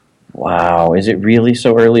Wow, is it really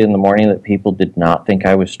so early in the morning that people did not think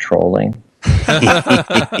I was trolling?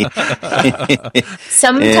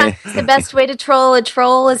 Sometimes the best way to troll a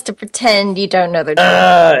troll is to pretend you don't know they're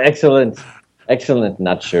trolling. Excellent. Excellent.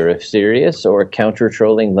 Not sure if serious or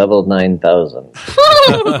counter-trolling level 9,000.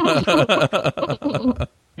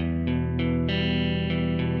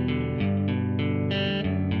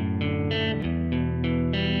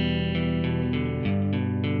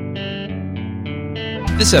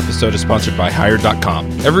 This episode is sponsored by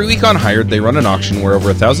Hired.com. Every week on Hired, they run an auction where over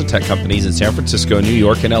 1,000 tech companies in San Francisco, New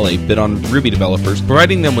York, and LA bid on Ruby developers,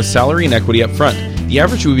 providing them with salary and equity up front. The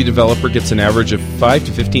average Ruby developer gets an average of 5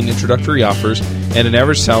 to 15 introductory offers and an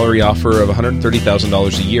average salary offer of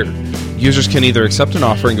 $130,000 a year. Users can either accept an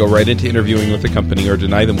offer and go right into interviewing with the company or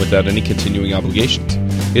deny them without any continuing obligations.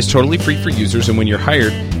 It's totally free for users, and when you're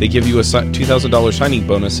hired, they give you a $2,000 signing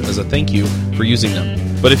bonus as a thank you for using them.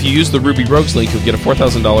 But if you use the Ruby Rogues link, you'll get a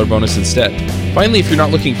 $4,000 bonus instead. Finally, if you're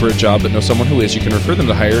not looking for a job but know someone who is, you can refer them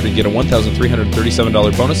to Hired and get a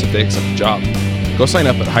 $1,337 bonus if they accept a job. Go sign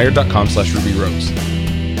up at hired.com/RubyRogues.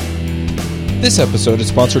 This episode is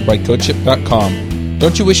sponsored by CodeShip.com.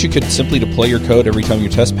 Don't you wish you could simply deploy your code every time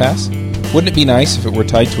your tests pass? Wouldn't it be nice if it were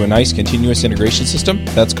tied to a nice continuous integration system?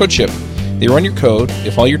 That's CodeShip. They run your code.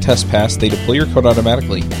 If all your tests pass, they deploy your code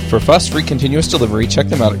automatically. For fast, free continuous delivery, check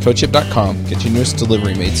them out at CodeShip.com. Continuous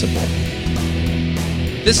delivery made simple.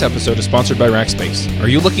 This episode is sponsored by Rackspace. Are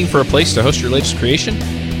you looking for a place to host your latest creation?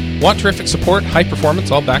 Want terrific support, high performance,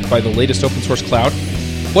 all backed by the latest open source cloud?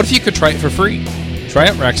 What if you could try it for free? Try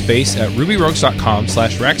out Rackspace at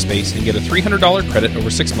rubyrogues.com/Rackspace and get a $300 credit over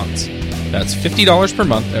 6 months. That's $50 per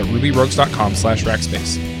month at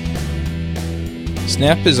rubyrogues.com/Rackspace.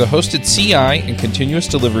 Snap is a hosted CI and continuous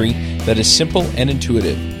delivery that is simple and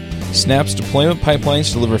intuitive. Snap's deployment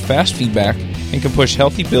pipelines deliver fast feedback and can push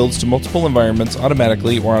healthy builds to multiple environments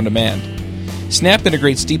automatically or on demand. Snap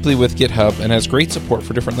integrates deeply with GitHub and has great support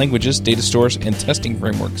for different languages, data stores, and testing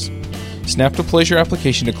frameworks. Snap deploys your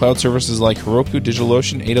application to cloud services like Heroku,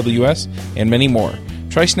 DigitalOcean, AWS, and many more.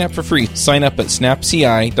 Try Snap for free. Sign up at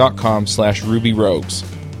snapci.com/RubyRogues.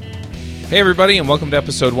 Hey everybody, and welcome to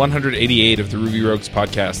episode 188 of the Ruby Rogues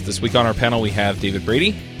podcast. This week on our panel we have David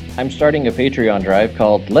Brady. I'm starting a Patreon drive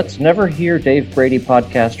called Let's Never Hear Dave Brady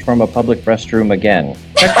Podcast from a Public Restroom Again.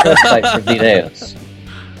 Check the website for details.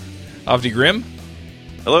 Avdi Grimm.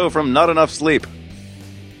 Hello from Not Enough Sleep.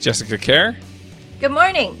 Jessica Kerr. Good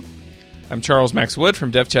morning. I'm Charles Max Wood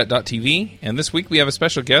from devchat.tv, and this week we have a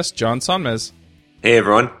special guest, John Sonmez. Hey,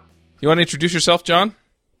 everyone. You want to introduce yourself, John?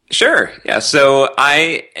 Sure. Yeah. So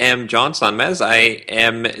I am John Sonmez. I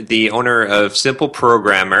am the owner of Simple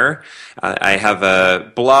Programmer. I have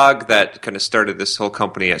a blog that kind of started this whole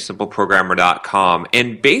company at simpleprogrammer.com.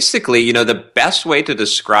 And basically, the best way to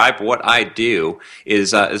describe what I do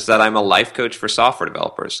is that I'm a life coach for software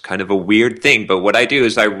developers. Kind of a weird thing, but what I do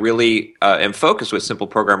is I really am focused with Simple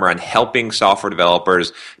Programmer on helping software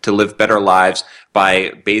developers to live better lives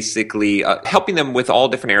by basically helping them with all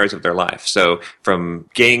different areas of their life. So from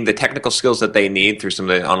gaining the technical skills that they need through some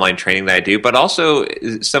of the online training that I do, but also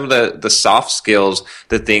some of the soft skills,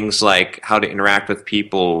 the things like how to interact with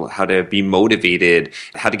people, how to be motivated,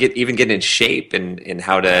 how to get in shape, and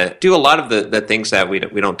how to do a lot of the things that we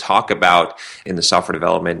don't talk about in the software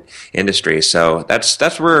development industry. So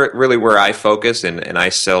that's where I focus, and I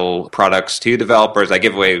sell products to developers. I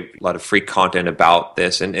give away a lot of free content about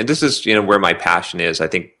this, and this is where my passion is. I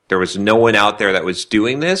think there was no one out there that was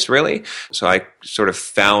doing this, really. So I sort of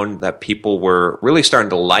found that people were really starting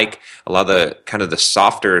to like a lot of the kind of the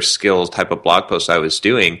softer skills type of blog posts I was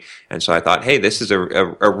doing. And so I thought, hey, this is a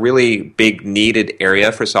really big needed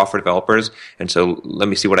area for software developers. And so let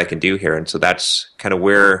me see what I can do here. And so that's kind of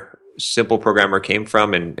where Simple Programmer came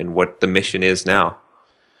from and what the mission is now.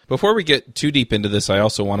 Before we get too deep into this, I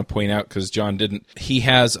also want to point out, because John didn't, he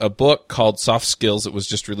has a book called Soft Skills. It was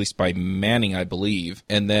just released by Manning, I believe.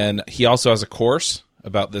 And then he also has a course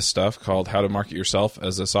about this stuff called How to Market Yourself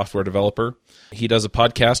as a Software Developer. He does a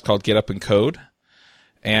podcast called Get Up and Code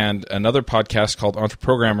and another podcast called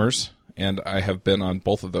Entreprogrammers, and I have been on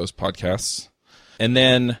both of those podcasts. And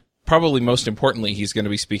then, probably most importantly, he's going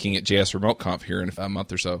to be speaking at JS Remote Conf here in a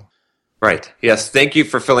month or so. Right. Yes. Thank you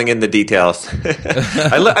for filling in the details.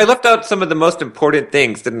 I left out some of the most important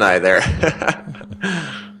things, didn't I, there?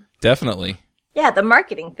 Definitely. Yeah, the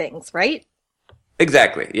marketing things, right?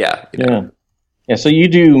 Exactly. Yeah. Yeah. So you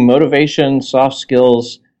do motivation, soft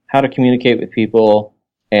skills, how to communicate with people,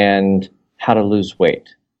 and how to lose weight.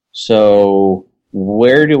 So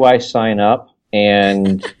where do I sign up?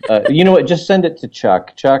 And you know what? Just send it to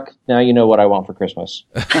Chuck. Chuck, now you know what I want for Christmas.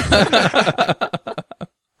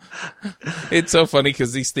 It's so funny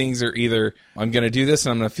because these things are either I'm going to do this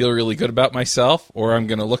and I'm going to feel really good about myself, or I'm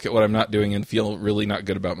going to look at what I'm not doing and feel really not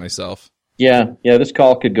good about myself. Yeah, this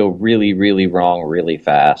call could go really, really wrong really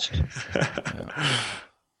fast.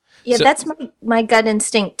 Yeah, that's my gut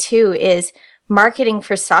instinct too, is marketing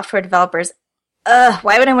for software developers.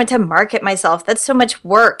 Why would I want to market myself? That's so much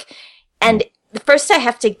work. And first I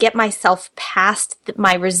have to get myself past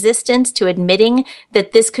my resistance to admitting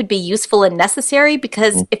that this could be useful and necessary,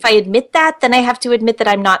 because if I admit that, then I have to admit that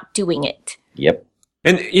I'm not doing it. Yep.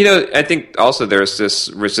 And, I think also there's this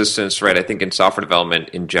resistance, right, I think in software development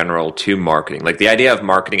in general to marketing. Like the idea of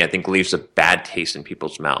marketing, I think, leaves a bad taste in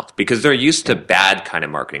people's mouth because they're used to bad kind of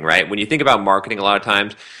marketing, right? When you think about marketing a lot of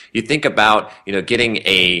times, you think about, getting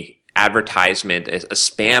a advertisement, a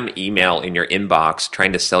spam email in your inbox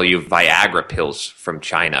trying to sell you Viagra pills from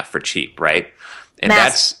China for cheap, right? And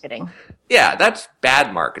Mass marketing. Yeah, that's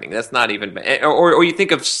bad marketing. That's not even, or you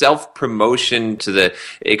think of self-promotion to the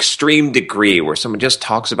extreme degree where someone just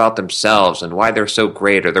talks about themselves and why they're so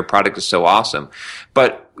great or their product is so awesome.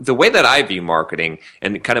 But the way that I view marketing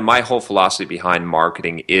and kind of my whole philosophy behind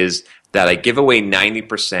marketing is that I give away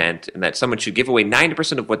 90% and that someone should give away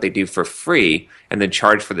 90% of what they do for free and then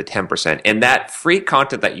charge for the 10%. And that free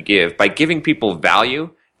content that you give, by giving people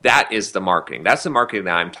value, that is the marketing. That's the marketing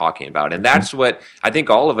that I'm talking about. And that's what I think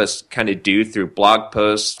all of us kind of do through blog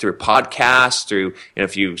posts, through podcasts, through,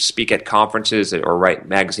 if you speak at conferences or write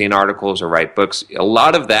magazine articles or write books. A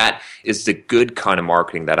lot of that is the good kind of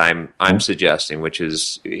marketing that I'm suggesting, which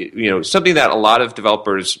is, something that a lot of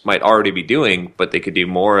developers might already be doing, but they could do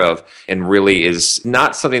more of, and really is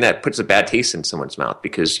not something that puts a bad taste in someone's mouth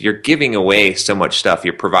because you're giving away so much stuff.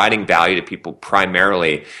 You're providing value to people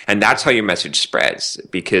primarily, and that's how your message spreads.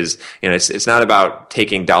 Because it's not about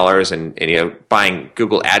taking dollars and buying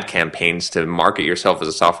Google ad campaigns to market yourself as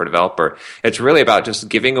a software developer. It's really about just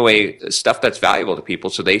giving away stuff that's valuable to people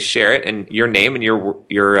so they share it and your name and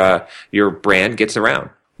your brand gets around.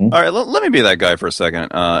 All right, let me be that guy for a second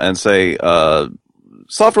and say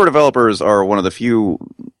software developers are one of the few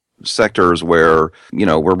sectors where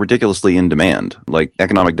we're ridiculously in demand. Like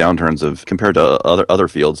economic downturns have, compared to other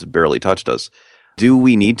fields, barely touched us. Do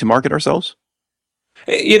we need to market ourselves?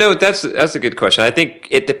 That's a good question. I think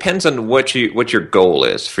it depends on what your goal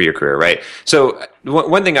is for your career, right? So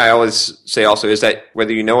one thing I always say also is that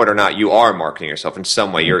whether you know it or not, you are marketing yourself in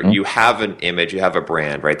some way. You have an image, you have a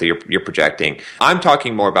brand, right, that you're projecting. I'm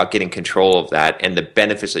talking more about getting control of that and the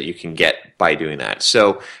benefits that you can get by doing that.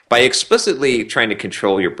 So by explicitly trying to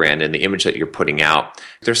control your brand and the image that you're putting out,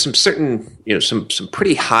 there's some certain, some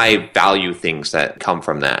pretty high value things that come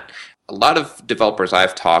from that. A lot of developers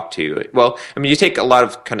I've talked to, you take a lot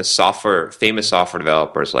of kind of famous software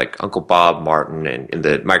developers like Uncle Bob Martin and in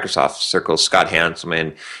the Microsoft circle, Scott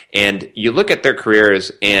Hanselman, and you look at their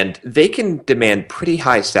careers and they can demand pretty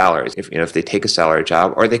high salaries if they take a salary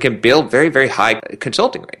job, or they can bill very, very high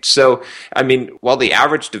consulting rates. So, while the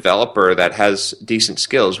average developer that has decent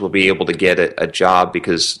skills will be able to get a job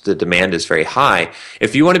because the demand is very high,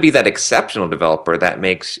 if you want to be that exceptional developer that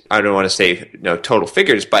makes, I don't want to say total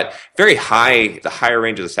figures, but very high, the higher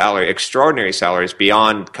range of the salary, extraordinary salaries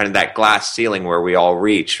beyond kind of that glass ceiling where we all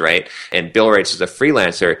reach, right? And bill rates as a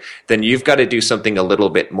freelancer, then you've got to do something a little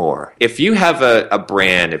bit more. If you have a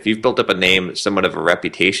brand, if you've built up a name, somewhat of a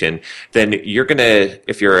reputation, then you're going to,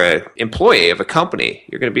 if you're an employee of a company,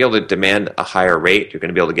 you're going to be able to demand a higher rate. You're going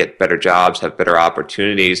to be able to get better jobs, have better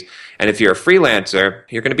opportunities. And if you're a freelancer,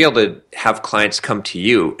 you're going to be able to have clients come to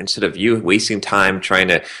you instead of you wasting time trying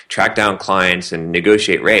to track down clients and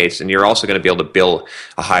negotiate rates. And you're also going to be able to bill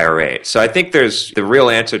a higher rate. So I think the real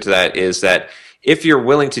answer to that is that if you're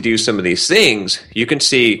willing to do some of these things, you can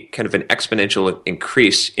see kind of an exponential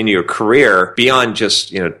increase in your career beyond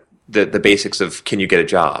just, the basics of can you get a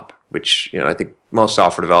job, which, I think most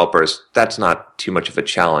software developers, that's not too much of a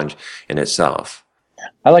challenge in itself.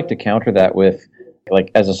 I like to counter that with,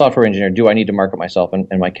 as a software engineer, do I need to market myself? And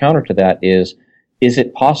my counter to that is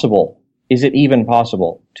it possible? Is it even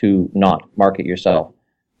possible to not market yourself?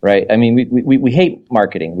 Right? We hate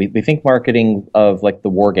marketing. We think marketing of like the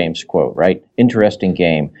War Games quote, right? Interesting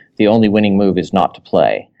game. The only winning move is not to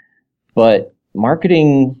play. But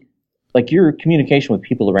marketing, like your communication with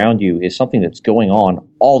people around you, is something that's going on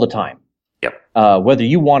all the time. Yep. Whether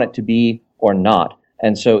you want it to be or not.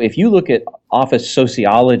 And so if you look at office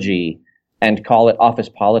sociology and call it office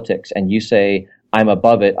politics and you say, I'm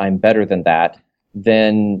above it, I'm better than that,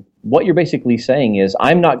 then what you're basically saying is,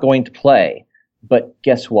 I'm not going to play. But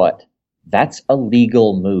guess what? That's a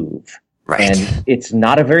legal move. Right. And it's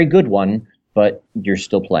not a very good one, but you're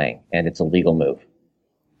still playing, and it's a legal move.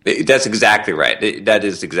 That's exactly right. That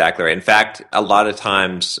is exactly right. In fact, a lot of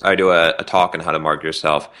times I do a talk on how to market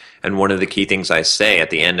yourself. And one of the key things I say at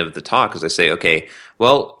the end of the talk is I say, okay,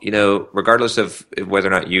 well, regardless of whether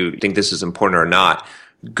or not you think this is important or not,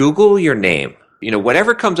 Google your name.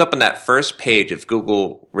 Whatever comes up on that first page of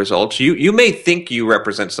Google results, you may think you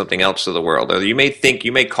represent something else to the world, or you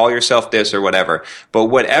may call yourself this or whatever. But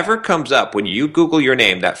whatever comes up when you Google your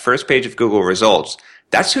name, that first page of Google results,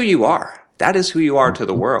 that's who you are. That is who you are to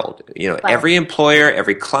the world. Wow. Every employer,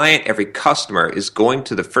 every client, every customer is going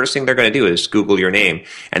to, the first thing they're going to do is Google your name,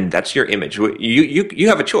 and that's your image. You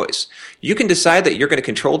have a choice. You can decide that you're going to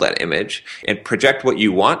control that image and project what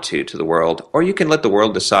you want to the world, or you can let the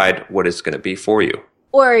world decide what it's going to be for you.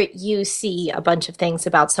 Or you see a bunch of things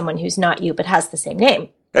about someone who's not you but has the same name.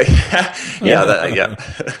 Yeah.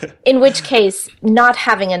 In which case, not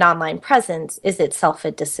having an online presence is itself a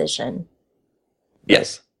decision.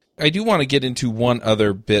 Yes. I do want to get into one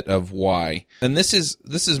other bit of why. And this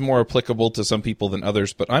is more applicable to some people than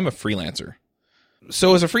others, but I'm a freelancer.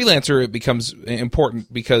 So as a freelancer, it becomes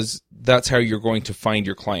important because that's how you're going to find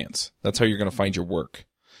your clients. That's how you're going to find your work.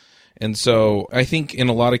 And so I think in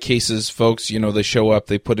a lot of cases, folks, they show up,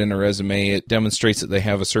 they put in a resume, it demonstrates that they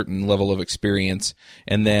have a certain level of experience,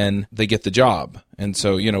 and then they get the job. And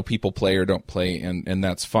so, people play or don't play, and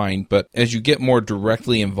that's fine. But as you get more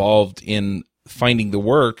directly involved in finding the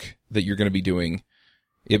work that you're going to be doing,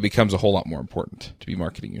 it becomes a whole lot more important to be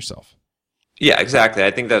marketing yourself. Yeah, exactly.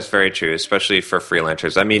 I think that's very true, especially for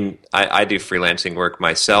freelancers. I mean, I do freelancing work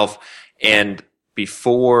myself, and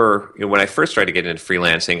before, when I first started to get into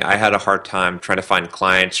freelancing, I had a hard time trying to find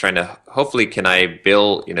clients, hopefully can I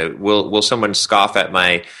bill, will someone scoff at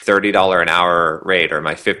my $30 an hour rate or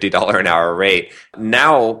my $50 an hour rate?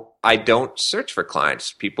 Now, I don't search for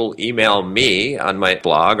clients. People email me on my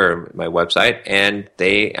blog or my website, and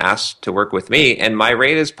they ask to work with me. And my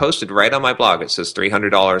rate is posted right on my blog. It says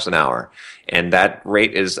 $300 an hour. And that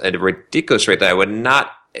rate is a ridiculous rate that I would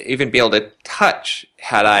not even be able to touch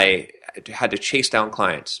had I had to chase down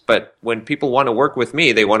clients. But when people want to work with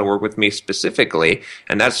me, they want to work with me specifically.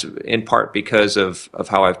 And that's in part because of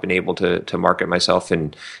how I've been able to market myself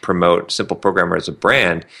and promote Simple Programmer as a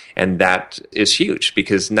brand. And that is huge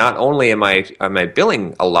because not only am I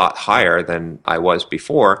billing a lot higher than I was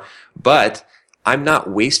before, but I'm not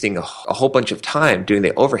wasting a whole bunch of time doing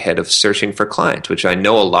the overhead of searching for clients, which I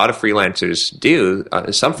know a lot of freelancers do.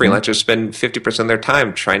 Some freelancers spend 50% of their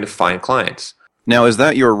time trying to find clients. Now, is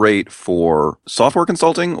that your rate for software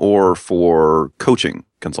consulting or for coaching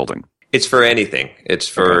consulting? It's for anything. It's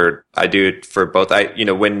for, I do it for both.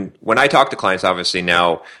 When I talk to clients, obviously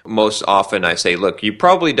now, most often I say, look, you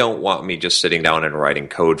probably don't want me just sitting down and writing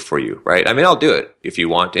code for you, right? I mean, I'll do it if you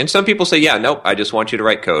want. And some people say, yeah, nope, I just want you to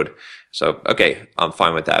write code. So, okay, I'm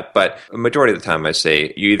fine with that. But a majority of the time I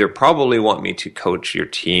say, you either probably want me to coach your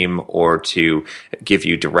team or to give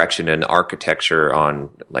you direction and architecture on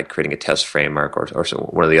like creating a test framework or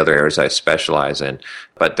one of the other areas I specialize in.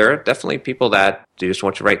 But there are definitely people that do just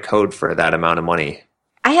want to write code for that amount of money.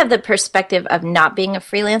 I have the perspective of not being a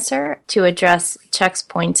freelancer to address Chuck's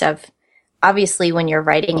points of obviously when you're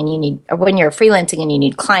writing and when you're freelancing and you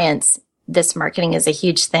need clients, this marketing is a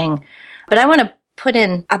huge thing. But I want to put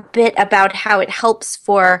in a bit about how it helps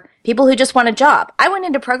for people who just want a job. I went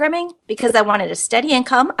into programming because I wanted a steady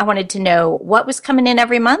income. I wanted to know what was coming in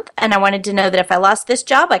every month. And I wanted to know that if I lost this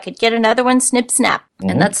job, I could get another one, snip, snap.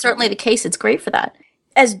 Mm-hmm. And that's certainly the case. It's great for that.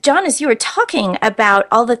 As John, as you were talking about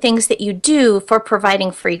all the things that you do for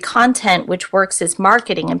providing free content, which works as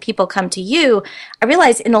marketing, and people come to you, I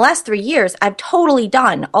realized in the last 3 years, I've totally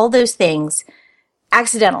done all those things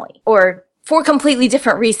accidentally or for completely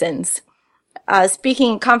different reasons.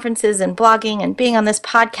 Speaking at conferences and blogging and being on this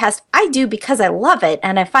podcast, I do because I love it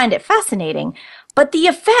and I find it fascinating. But the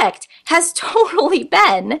effect has totally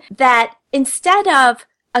been that instead of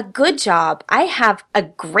a good job, I have a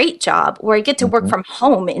great job where I get to work from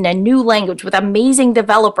home in a new language with amazing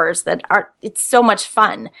developers it's so much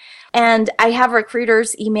fun. And I have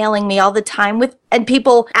recruiters emailing me all the time and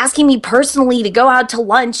people asking me personally to go out to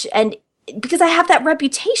lunch, and because I have that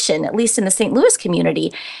reputation, at least in the St. Louis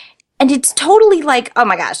community. And it's totally like, oh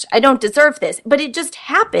my gosh, I don't deserve this. But it just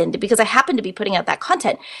happened because I happened to be putting out that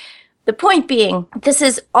content. The point being, this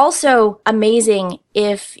is also amazing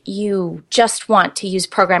if you just want to use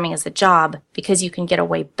programming as a job because you can get a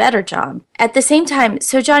way better job. At the same time,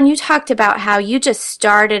 so John, you talked about how you just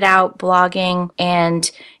started out blogging and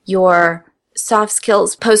your soft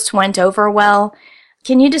skills post went over well.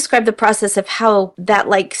 Can you describe the process of how that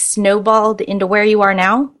snowballed into where you are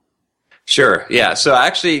now? Sure. Yeah. So I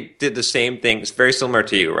actually did the same thing. It's very similar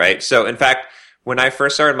to you, right? So in fact, when I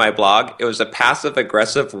first started my blog, it was a passive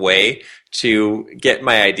aggressive way to get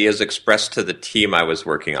my ideas expressed to the team I was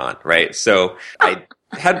working on, right? So I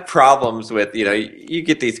had problems with, you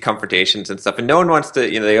get these confrontations and stuff, and no one wants to,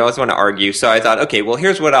 they always want to argue. So I thought, okay, well,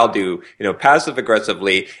 here's what I'll do, passive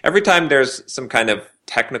aggressively. Every time there's some kind of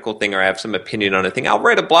technical thing or I have some opinion on a thing, I'll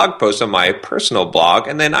write a blog post on my personal blog,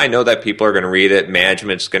 and then I know that people are going to read it,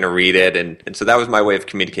 management's going to read it, and so that was my way of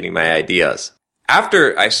communicating my ideas.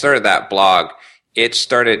 After I started that blog, it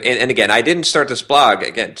started, and again, I didn't start this blog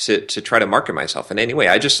again to try to market myself in any way.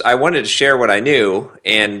 I wanted to share what I knew,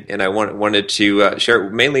 and I wanted to share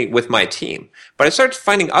it mainly with my team. But I started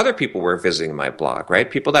finding other people were visiting my blog,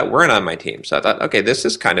 right? People that weren't on my team. So I thought, okay, this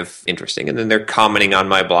is kind of interesting. And then they're commenting on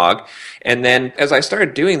my blog. And then as I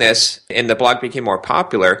started doing this and the blog became more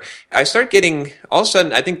popular, I started getting, all of a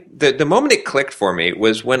sudden, I think the moment it clicked for me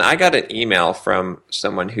was when I got an email from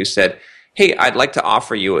someone who said, hey, I'd like to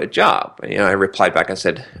offer you a job. And, I replied back and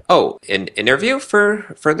said, oh, an interview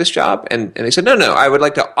for this job? And they said, no, I would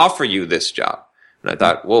like to offer you this job. And I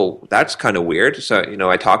thought, well, that's kind of weird. So,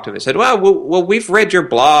 I talked to him and said, well, we've read your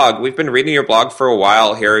blog. We've been reading your blog for a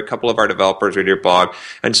while here. A couple of our developers read your blog.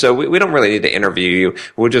 And so we don't really need to interview you.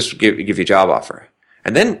 We'll just give you a job offer.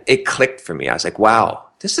 And then it clicked for me. I was like, wow,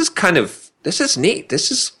 this is neat. This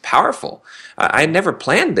is powerful. I never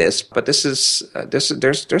planned this, but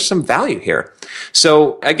there's some value here.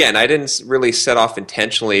 So again, I didn't really set off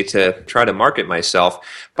intentionally to try to market myself,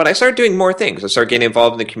 but I started doing more things. I started getting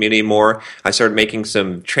involved in the community more. I started making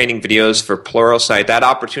some training videos for Pluralsight. That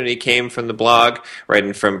opportunity came from the blog, right?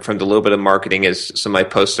 And from the little bit of marketing as some of my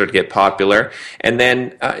posts started to get popular. And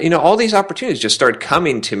then, all these opportunities just started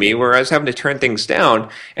coming to me where I was having to turn things down.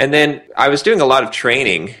 And then I was doing a lot of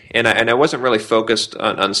training, and I wasn't really focused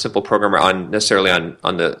on Simple Programmer, necessarily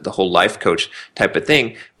on the whole life coach type of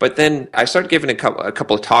thing. But then I started giving a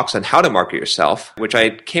couple of talks on how to market yourself, which I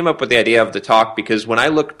came up with the idea of the talk because when I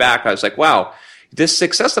looked back, I was like, wow, this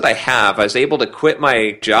success that I have, I was able to quit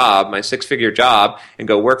my job, my 6-figure job, and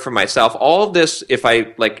go work for myself. All of this, if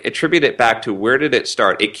I attribute it back to where did it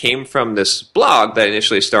start, it came from this blog that I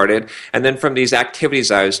initially started, and then from these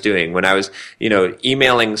activities I was doing when I was,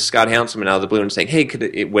 emailing Scott Hanselman out of the blue and saying,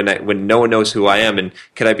 hey, when no one knows who I am, and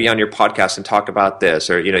could I be on your podcast and talk about this,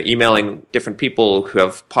 or emailing different people who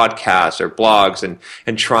have podcasts or blogs,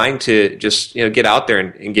 and trying to just get out there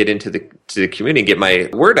and get into the community and get my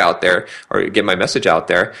word out there or get my message out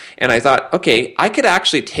there. And I thought, okay, I could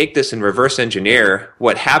actually take this and reverse engineer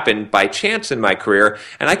what happened by chance in my career,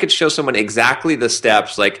 and I could show someone exactly the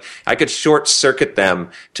steps. Like I could short circuit them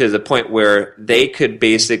to the point where they could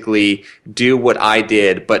basically do what I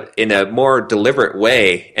did, but in a more deliberate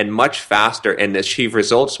way and much faster and achieve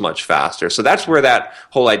results much faster. So that's where that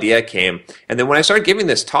whole idea came. And then when I started giving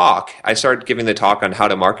this talk, I started giving the talk on how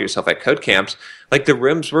to market yourself at code camps. The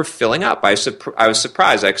rooms were filling up. I was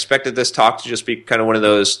surprised. I expected this talk to just be kind of one of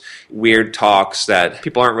those weird talks that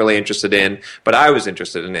people aren't really interested in, but I was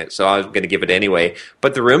interested in it, so I was going to give it anyway.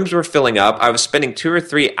 But the rooms were filling up. I was spending 2 or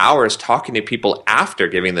 3 hours talking to people after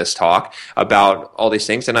giving this talk about all these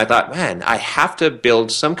things, and I thought, man, I have to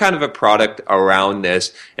build some kind of a product around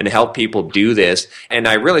this and help people do this, and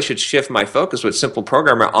I really should shift my focus with Simple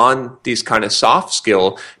Programmer on these kind of soft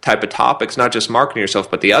skill type of topics, not just marketing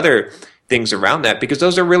yourself, but the other things around that, because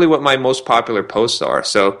those are really what my most popular posts are.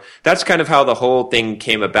 So that's kind of how the whole thing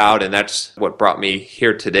came about, and that's what brought me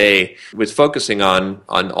here today, with focusing on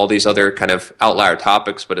all these other kind of outlier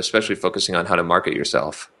topics, but especially focusing on how to market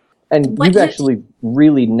yourself. And you've actually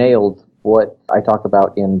really nailed what I talk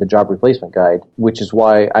about in the job replacement guide, which is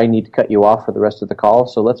why I need to cut you off for the rest of the call.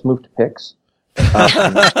 So let's move to picks.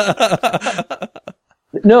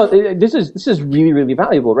 No, this is really, really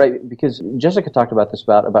valuable, right? Because Jessica talked about this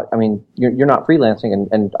about I mean, you're not freelancing,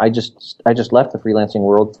 and I just left the freelancing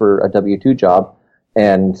world for a W-2 job,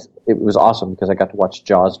 and it was awesome because I got to watch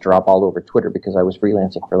jaws drop all over Twitter because I was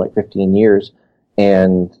freelancing for 15 years,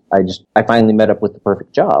 and I finally met up with the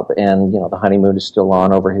perfect job, and the honeymoon is still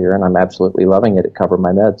on over here, and I'm absolutely loving it. It covered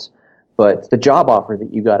my meds. But the job offer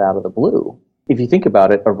that you got out of the blue, if you think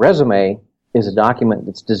about it, a resume is a document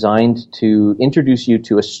that's designed to introduce you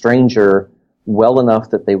to a stranger well enough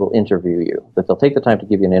that they will interview you, that they'll take the time to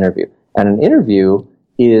give you an interview. And an interview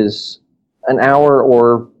is an hour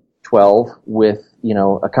or 12 with,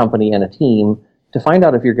 a company and a team to find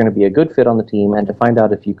out if you're going to be a good fit on the team and to find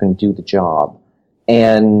out if you can do the job.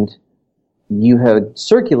 And you had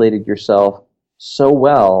circulated yourself so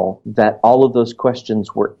well that all of those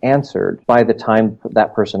questions were answered by the time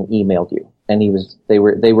that person emailed you. And they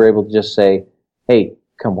were able to just say, hey,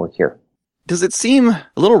 come work here. Does it seem a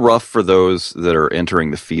little rough for those that are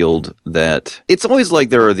entering the field that it's always like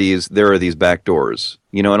there are these back doors,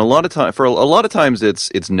 and a lot of times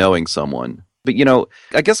it's knowing someone. But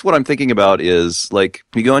I guess what I'm thinking about is like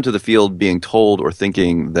you go into the field being told or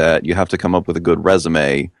thinking that you have to come up with a good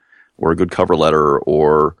resume or a good cover letter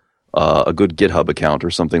or a good GitHub account or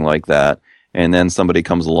something like that, and then somebody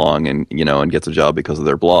comes along and and gets a job because of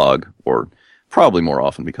their blog, or probably more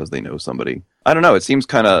often because they know somebody. I don't know. It seems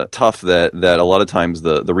kind of tough that a lot of times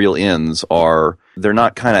the real ins they're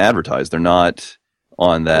not kind of advertised. They're not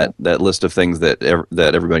on that list of things that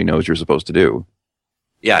everybody knows you're supposed to do.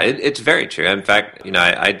 Yeah, it's very true. In fact,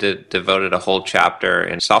 I devoted a whole chapter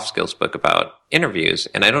in Soft Skills book about interviews,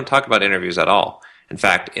 and I don't talk about interviews at all. In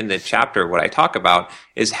fact, in the chapter, what I talk about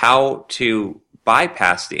is how to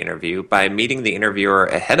bypass the interview by meeting the interviewer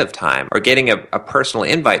ahead of time or getting a personal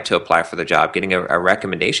invite to apply for the job, getting a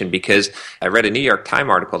recommendation, because I read a New York Times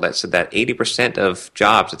article that said that 80% of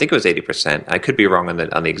jobs, I think it was 80%, I could be wrong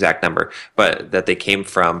on the exact number, but that they came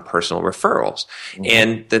from personal referrals. Mm-hmm.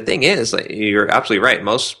 And the thing is, you're absolutely right.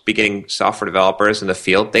 Most beginning software developers in the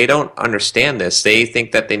field, they don't understand this. They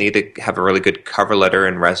think that they need to have a really good cover letter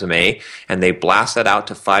and resume, and they blast that out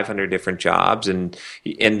to 500 different jobs, and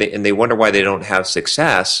they wonder why they don't have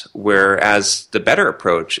success, whereas the better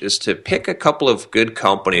approach is to pick a couple of good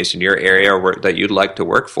companies in your area that you'd like to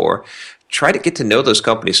work for. Try to get to know those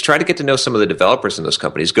companies. Try to get to know some of the developers in those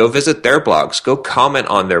companies. Go visit their blogs. Go comment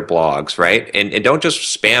on their blogs, right? And don't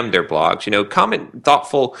just spam their blogs. Comment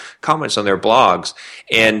thoughtful comments on their blogs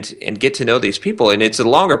and get to know these people. And it's a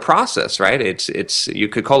longer process, right? It's you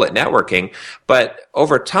could call it networking, but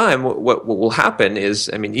over time, what will happen is,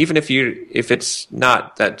 even if it's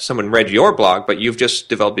not that someone read your blog, but you've just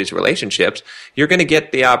developed these relationships, you're going to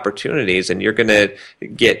get the opportunities, and you're going to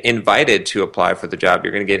get invited to apply for the job.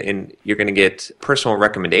 You're going to get personal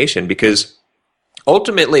recommendation, because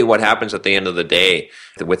ultimately what happens at the end of the day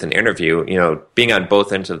with an interview, being on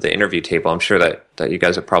both ends of the interview table, I'm sure that you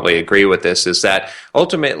guys would probably agree with this, is that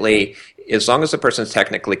ultimately, as long as the person's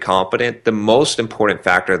technically competent, the most important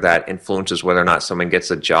factor that influences whether or not someone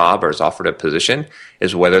gets a job or is offered a position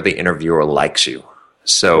is whether the interviewer likes you.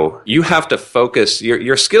 So you have to focus.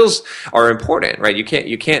 Your skills are important, right? You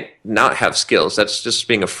can't not have skills. That's just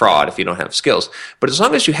being a fraud if you don't have skills. But as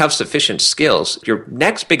long as you have sufficient skills, your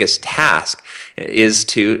next biggest task is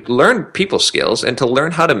to learn people skills and to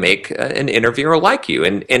learn how to make an interviewer like you.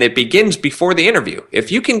 And it begins before the interview.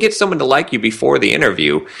 If you can get someone to like you before the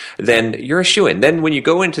interview, then you're a shoo-in. Then when you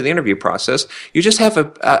go into the interview process, you just have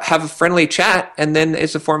a friendly chat, and then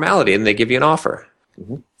it's a formality, and they give you an offer.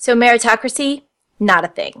 Mm-hmm. So meritocracy, not a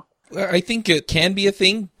thing. I think it can be a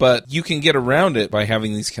thing, but you can get around it by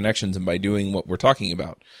having these connections and by doing what we're talking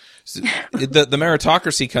about. So the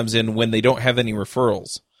meritocracy comes in when they don't have any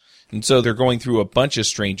referrals. And so they're going through a bunch of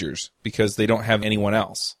strangers because they don't have anyone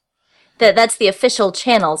else. That's the official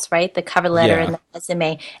channels, right? The cover letter and the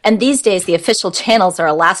resume. And these days, the official channels are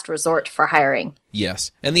a last resort for hiring.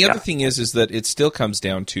 Yes. And the other thing is that it still comes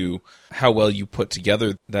down to how well you put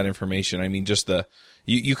together that information. Just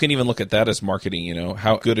you can even look at that as marketing,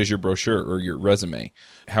 how good is your brochure or your resume?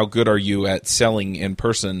 How good are you at selling in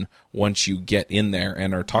person once you get in there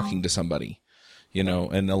and are talking to somebody?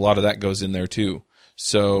 And a lot of that goes in there too.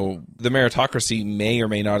 So the meritocracy may or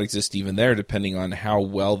may not exist even there, depending on how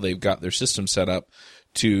well they've got their system set up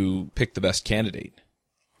to pick the best candidate.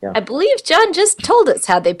 Yeah. I believe John just told us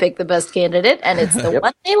how they pick the best candidate, and it's the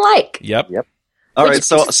one they like. Yep. All right,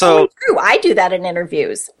 so true. I do that in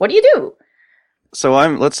interviews. What do you do? So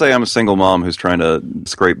let's say I'm a single mom who's trying to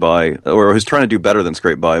scrape by, or who's trying to do better than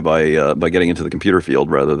scrape by getting into the computer field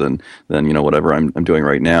rather than whatever I'm doing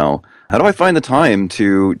right now. How do I find the time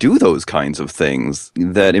to do those kinds of things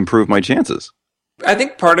that improve my chances? I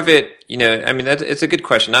think part of it, it's a good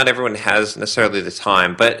question. Not everyone has necessarily the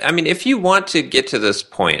time, but if you want to get to this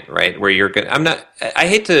point, right, where you're good, I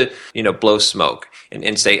hate to, blow smoke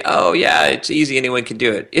and say, oh yeah, it's easy, anyone can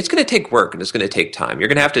do it. It's going to take work and it's going to take time. You're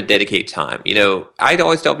going to have to dedicate time. I'd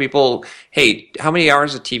always tell people, hey, how many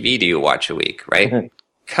hours of TV do you watch a week, right? Mm-hmm.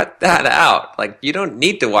 Cut that out. You don't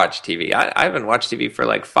need to watch TV. I haven't watched TV for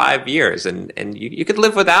 5 years, and you could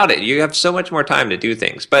live without it. You have so much more time to do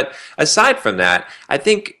things. But aside from that, I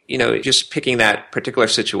think, just picking that particular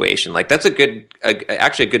situation, that's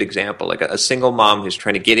actually a good example, a single mom who's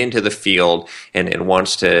trying to get into the field and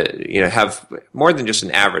wants to, have more than just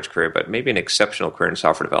an average career, but maybe an exceptional career in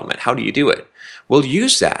software development. How do you do it? Well,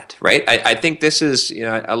 use that, right? I think this is,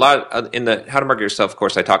 a lot in the How to Market Yourself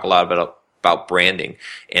course, I talk a lot about branding,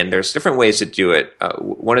 and there's different ways to do it.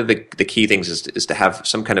 One of the key things is to have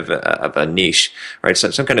some kind of a niche, right?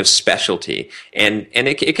 Some kind of specialty, and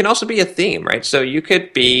it can also be a theme, right? So you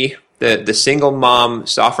could be the single mom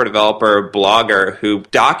software developer blogger who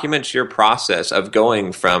documents your process of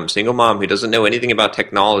going from single mom who doesn't know anything about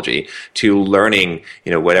technology to learning,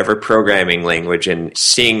 whatever programming language and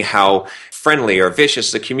seeing how friendly or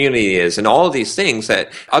vicious the community is, and all of these things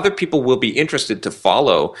that other people will be interested to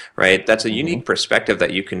follow, right? That's a unique perspective that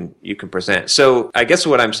you can present. So I guess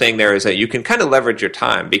what I'm saying there is that you can kind of leverage your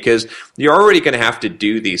time because you're already going to have to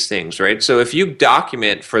do these things, right? So if you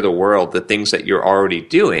document for the world the things that you're already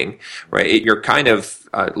doing, right, you're kind of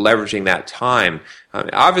leveraging that time.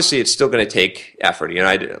 Obviously, it's still going to take effort.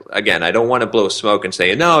 I don't want to blow smoke and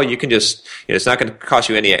say, no, you can just, it's not going to cost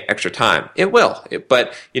you any extra time. It will.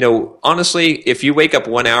 But, honestly, if you wake up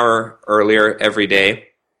 1 hour earlier every day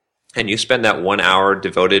and you spend that 1 hour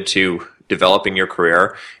devoted to developing your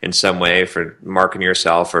career in some way for marketing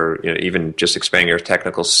yourself or even just expanding your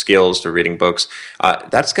technical skills to reading books,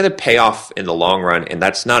 that's going to pay off in the long run, and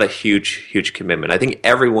that's not a huge commitment. I think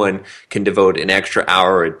everyone can devote an extra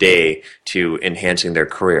hour a day to enhancing their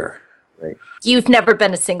career. Right. You've never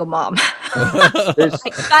been a single mom. I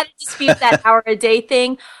got to dispute that hour a day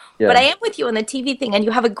thing. Yeah. But I am with you on the TV thing, and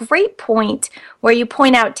you have a great point where you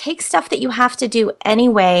point out, take stuff that you have to do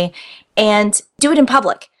anyway and do it in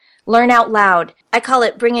public. Learn out loud. I call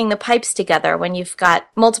it bringing the pipes together when you've got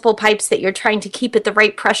multiple pipes that you're trying to keep at the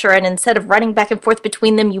right pressure, and instead of running back and forth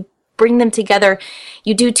between them, you bring them together.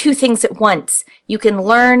 You do two things at once. You can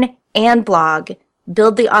learn and blog,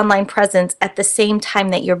 build the online presence at the same time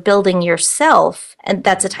that you're building yourself, and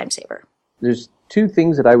that's a time saver. There's two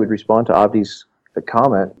things that I would respond to Avdi's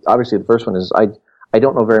comment. Obviously, the first one is I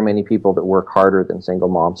don't know very many people that work harder than single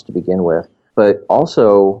moms to begin with. But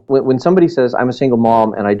also, when somebody says, I'm a single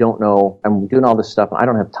mom and I don't know, I'm doing all this stuff and I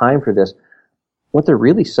don't have time for this, what they're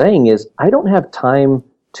really saying is, I don't have time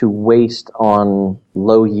to waste on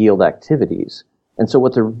low-yield activities. And so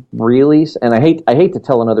what they're really, and I hate to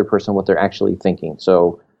tell another person what they're actually thinking,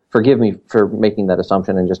 so forgive me for making that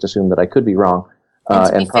assumption and just assume that I could be wrong.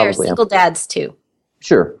 And to be fair, single dads too.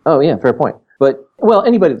 Sure. Oh, yeah, fair point. But, well,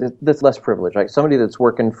 anybody that's less privileged, right? Somebody that's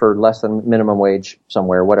working for less than minimum wage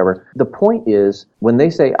somewhere, whatever. The point is, when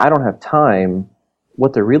they say, I don't have time,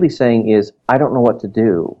 what they're really saying is, I don't know what to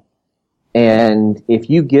do. And if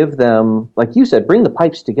you give them, like you said, bring the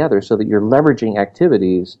pipes together so that you're leveraging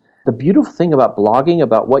activities. The beautiful thing about blogging,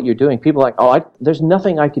 about what you're doing, people are like, there's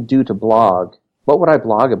nothing I could do to blog. What would I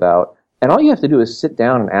blog about? And all you have to do is sit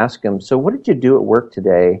down and ask them, so what did you do at work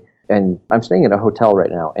today? And I'm staying in a hotel right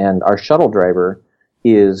now, and our shuttle driver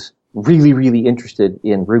is really, really interested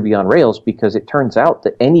in Ruby on Rails because it turns out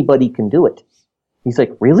that anybody can do it. He's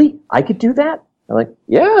like, really? I could do that? I'm like,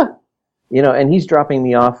 yeah. And he's dropping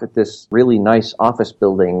me off at this really nice office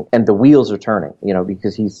building, and the wheels are turning,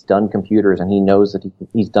 because he's done computers and he knows that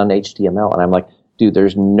he's done HTML. And I'm like, dude,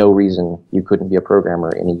 there's no reason you couldn't be a programmer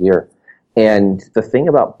in a year. And the thing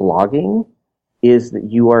about blogging is that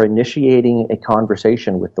you are initiating a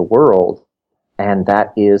conversation with the world, and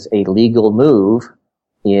that is a legal move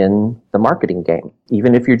in the marketing game.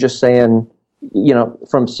 Even if you're just saying,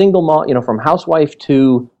 from single mom, from housewife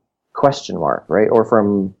to question mark, right? Or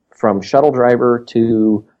from shuttle driver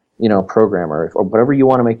to, programmer, or whatever you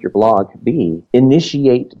want to make your blog be,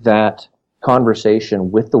 initiate that conversation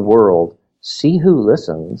with the world, see who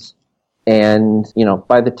listens. And,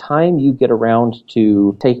 by the time you get around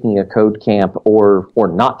to taking a code camp or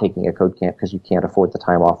not taking a code camp because you can't afford the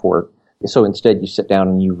time off work, so instead you sit down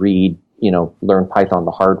and you read, learn Python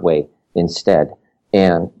the hard way instead,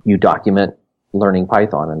 and you document learning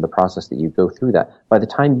Python and the process that you go through that. By the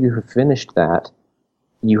time you have finished that,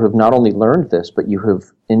 you have not only learned this, but you have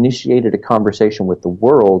initiated a conversation with the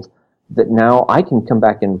world that now I can come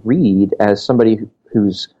back and read as somebody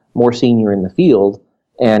who's more senior in the field.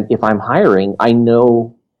 And if I'm hiring, I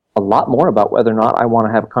know a lot more about whether or not I want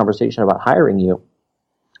to have a conversation about hiring you.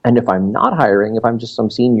 And if I'm not hiring, if I'm just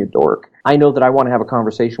some senior dork, I know that I want to have a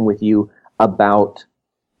conversation with you about,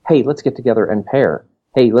 hey, let's get together and pair.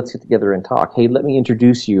 Hey, let's get together and talk. Hey, let me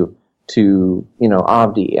introduce you to,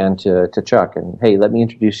 Avdi and to Chuck. And hey, let me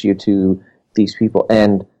introduce you to these people.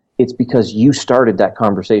 And it's because you started that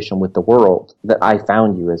conversation with the world that I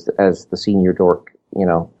found you as the senior dork,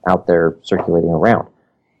 out there circulating around.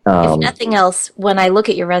 If nothing else, when I look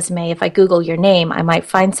at your resume, if I Google your name, I might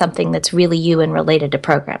find something that's really you and related to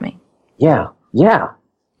programming. Yeah,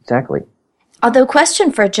 exactly. Although,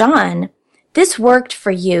 question for John, this worked for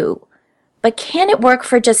you, but can it work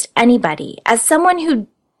for just anybody? As someone who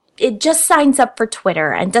it just signs up for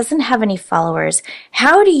Twitter and doesn't have any followers,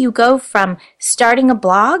 how do you go from starting a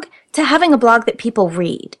blog to having a blog that people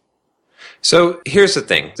read? So here's the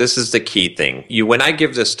thing. This is the key thing. When I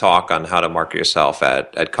give this talk on how to market yourself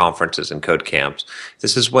at conferences and code camps,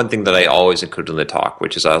 this is one thing that I always include in the talk,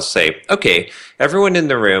 which is I'll say, okay, everyone in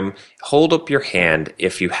the room, hold up your hand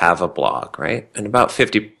if you have a blog, right? And about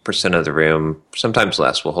 50% of the room, sometimes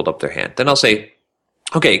less, will hold up their hand. Then I'll say,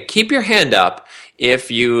 okay, keep your hand up if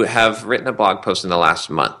you have written a blog post in the last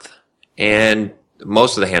month. And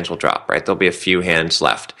most of the hands will drop, right? There'll be a few hands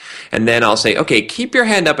left. And then I'll say, okay, keep your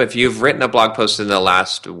hand up if you've written a blog post in the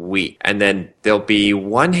last week. And then there'll be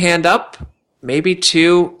one hand up, maybe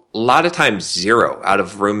two, a lot of times zero out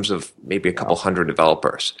of rooms of maybe a couple hundred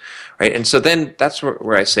developers, right? And so then that's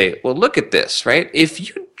where I say, well, look at this, right? If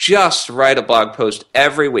you just write a blog post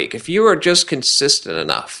every week, if you are just consistent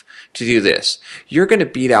enough to do this, you're going to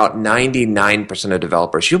beat out 99% of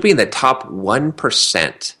developers. You'll be in the top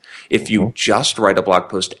 1%. If you just write a blog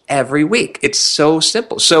post every week. It's so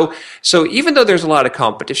simple. So even though there's a lot of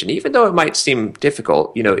competition, even though it might seem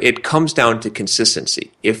difficult, it comes down to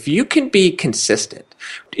consistency. If you can be consistent,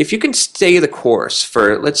 if you can stay the course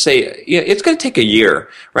for, let's say, it's going to take a year,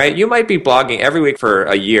 right? You might be blogging every week for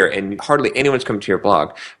a year and hardly anyone's come to your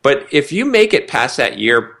blog. But if you make it past that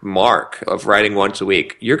year mark of writing once a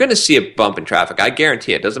week, you're going to see a bump in traffic. I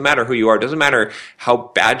guarantee it. Doesn't matter who you are. Doesn't matter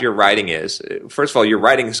how bad your writing is. First of all, your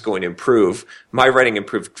writing is going to improve. My writing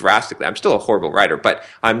improved drastically. I'm still a horrible writer, but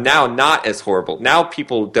I'm now not as horrible. Now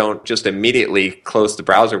people don't just immediately close the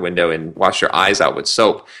browser window and wash their eyes out with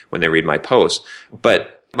soap when they read my posts.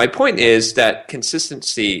 But my point is that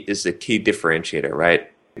consistency is the key differentiator, right?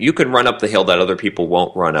 You can run up the hill that other people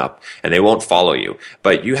won't run up and they won't follow you,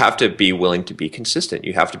 but you have to be willing to be consistent.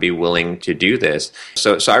 You have to be willing to do this.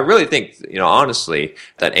 So I really think, honestly,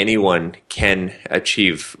 that anyone can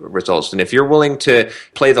achieve results. And if you're willing to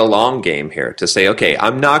play the long game here, to say, okay,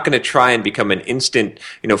 I'm not going to try and become an instant,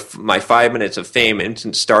 my 5 minutes of fame,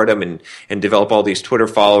 instant stardom and develop all these Twitter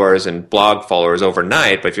followers and blog followers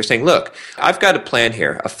overnight. But if you're saying, look, I've got a plan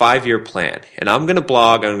here, a 5-year plan, and I'm going to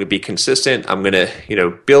blog, I'm going to be consistent, I'm going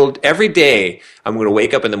to, build every day. I'm going to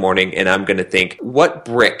wake up in the morning and I'm going to think, what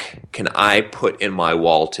brick can I put in my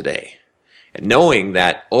wall today? And knowing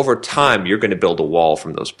that over time, you're going to build a wall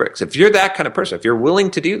from those bricks. If you're that kind of person, if you're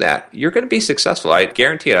willing to do that, you're going to be successful. I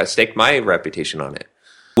guarantee it. I stake my reputation on it.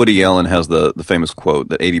 Woody Allen has the famous quote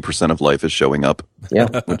that 80% of life is showing up.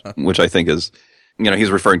 Yeah. which I think is,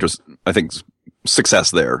 he's referring to, I think,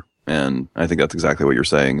 success there. And I think that's exactly what you're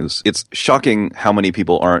saying. Is it's shocking how many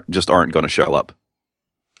people aren't going to show up.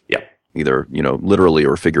 Either, literally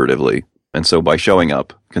or figuratively. And so by showing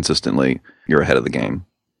up consistently, you're ahead of the game.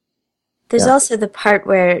 There's also the part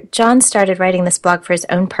where John started writing this blog for his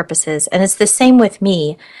own purposes, and it's the same with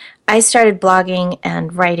me. I started blogging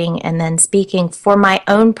and writing and then speaking for my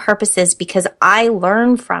own purposes because I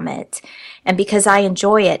learn from it and because I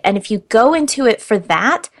enjoy it. And if you go into it for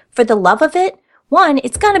that, for the love of it, one,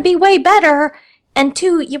 it's going to be way better, and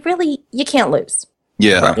two, you can't lose.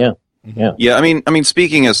 Yeah. Right. Yeah. Yeah. I mean,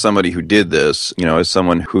 speaking as somebody who did this, as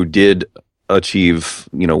someone who did achieve,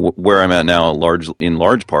 where I'm at now, in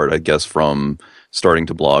large part, I guess, from starting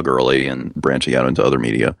to blog early and branching out into other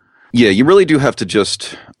media. Yeah, you really do have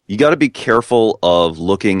to you got to be careful of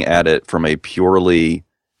looking at it from a purely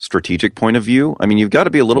strategic point of view. I mean, you've got to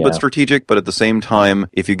be a little bit strategic, but at the same time,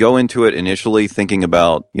 if you go into it initially thinking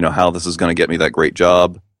about, how this is going to get me that great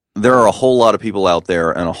job, there are a whole lot of people out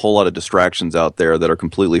there and a whole lot of distractions out there that are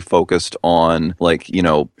completely focused on,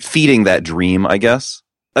 feeding that dream, I guess.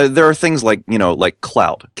 There are things like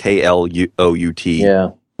clout,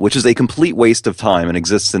 Klout, which is a complete waste of time and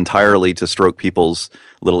exists entirely to stroke people's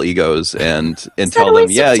little egos and tell them,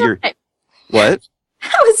 you're... What?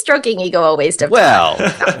 How is stroking ego a waste of time? Well,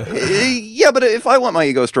 yeah, but if I want my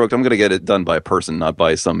ego stroked, I'm going to get it done by a person, not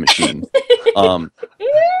by some machine.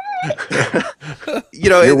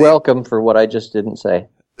 You're welcome for what I just didn't say.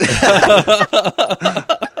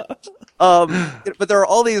 But there are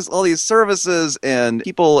all these services and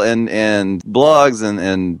people and blogs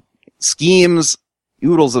and schemes,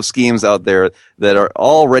 oodles of schemes out there that are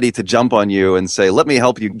all ready to jump on you and say, let me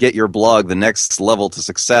help you get your blog the next level to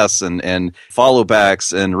success and follow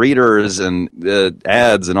backs and readers and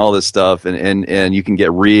ads and all this stuff. And you can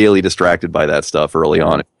get really distracted by that stuff early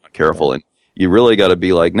on if you're not careful. And you really got to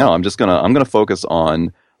be like, no, I'm going to focus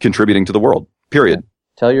on contributing to the world, period.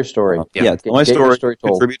 Tell your story. Tell my story,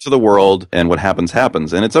 contribute to the world, and what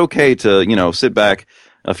happens. And it's okay to, sit back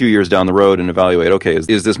a few years down the road and evaluate, okay,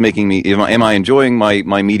 is this making me, am I enjoying my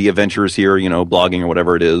media ventures here, blogging or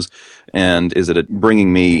whatever it is? and is it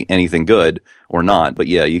bringing me anything good or not? But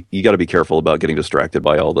yeah, you got to be careful about getting distracted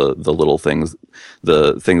by all the little things,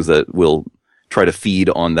 the things that will try to feed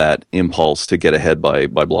on that impulse to get ahead by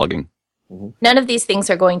blogging. None of these things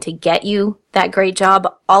are going to get you that great job.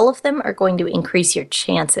 All of them are going to increase your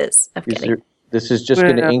chances of getting. This is just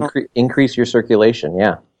going to increase your circulation.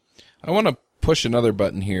 Yeah. I want to push another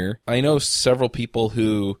button here. I know several people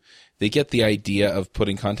who they get the idea of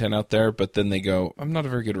putting content out there, but then they go, I'm not a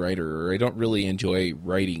very good writer, or I don't really enjoy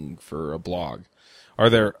writing for a blog. Are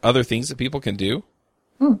there other things that people can do?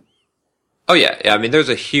 Oh, yeah. I mean, there's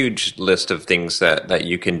a huge list of things that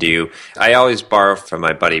you can do. I always borrow from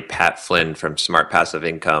my buddy Pat Flynn from Smart Passive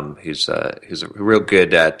Income, who's real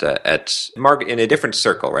good at market in a different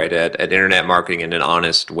circle, right? At internet marketing in an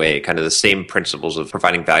honest way, kind of the same principles of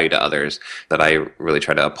providing value to others that I really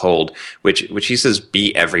try to uphold, which he says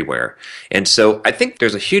be everywhere. And so I think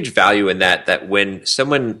there's a huge value in that when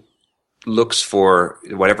someone looks for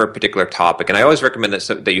whatever particular topic, and I always recommend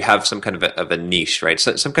that you have some kind of a niche, right?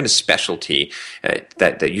 So, some kind of specialty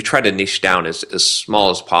that you try to niche down as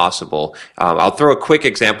small as possible. I'll throw a quick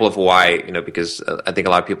example of why, because I think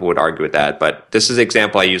a lot of people would argue with that, but this is an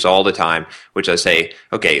example I use all the time, which I say,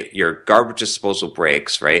 okay, your garbage disposal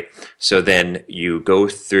breaks, right? So then you go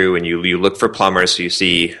through and you look for plumbers. So you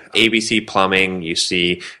see ABC Plumbing, you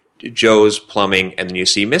see Joe's Plumbing, and then you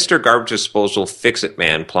see Mr. Garbage Disposal Fix-It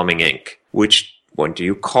Man Plumbing Inc. Which one do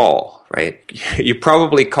you call, right? You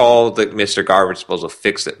probably call the Mr. Garbage Disposal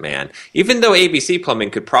Fix-It Man. Even though ABC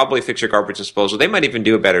Plumbing could probably fix your garbage disposal, they might even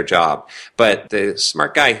do a better job. But the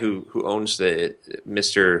smart guy who owns the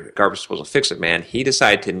Mr. Garbage Disposal Fix-It Man, he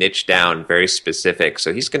decided to niche down very specific.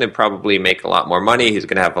 So he's going to probably make a lot more money. He's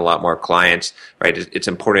going to have a lot more clients, right? It's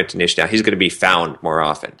important to niche down. He's going to be found more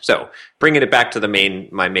often. So bringing it back to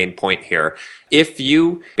my main point here, if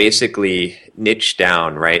you basically niche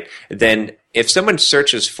down, right, then if someone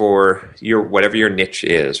searches for whatever your niche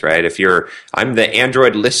is, right? If I'm the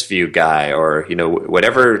Android list view guy, or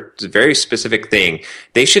whatever very specific thing,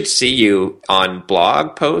 they should see you on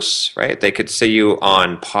blog posts, right? They could see you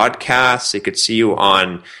on podcasts. They could see you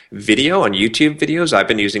on video, on YouTube videos. I've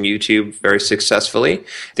been using YouTube very successfully.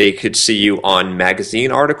 They could see you on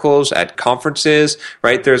magazine articles, at conferences,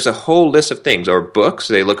 right? There's a whole list of things, or books.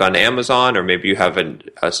 They look on Amazon, or maybe you have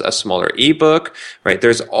a smaller ebook, right?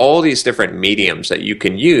 There's all these different mediums that you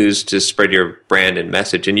can use to spread your brand and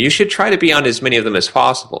message, and you should try to be on as many of them as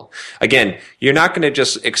possible. Again, you're not going to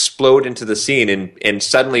just explode into the scene and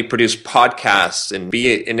suddenly produce podcasts and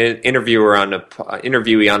be an interviewee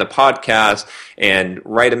on a podcast and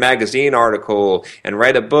write a magazine article and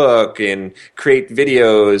write a book and create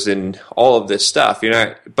videos and all of this stuff.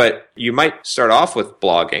 But you might start off with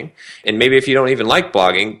blogging, and maybe if you don't even like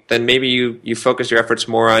blogging, then maybe you focus your efforts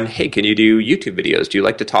more on, hey, can you do YouTube videos? Do you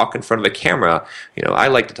like to talk in front of a camera? I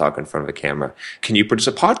like to talk in front of a camera. Can you produce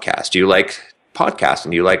a podcast? Do you like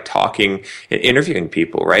podcasting? Do you like talking and interviewing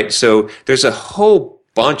people, right? So there's a whole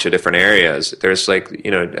bunch of different areas. There's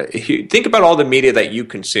think about all the media that you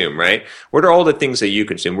consume, right? What are all the things that you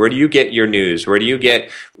consume? Where do you get your news? Where do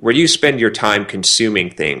you spend your time consuming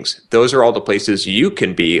things? Those are all the places you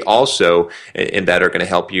can be also, and that are going to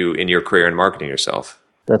help you in your career and marketing yourself.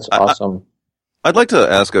 That's awesome. I'd like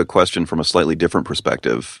to ask a question from a slightly different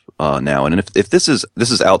perspective now, and if this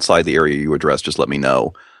is outside the area you address, just let me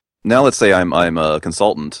know. Now, let's say I'm a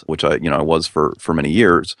consultant, which I was for many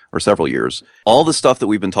years or several years. All the stuff that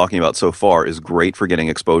we've been talking about so far is great for getting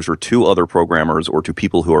exposure to other programmers or to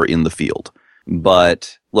people who are in the field.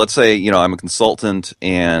 But let's say I'm a consultant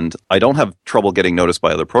and I don't have trouble getting noticed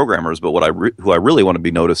by other programmers, but who I really want to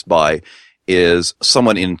be noticed by is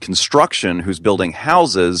someone in construction who's building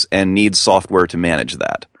houses and needs software to manage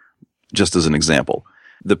that. Just as an example.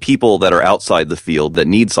 The people that are outside the field that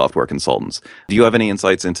need software consultants. Do you have any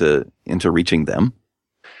insights into reaching them?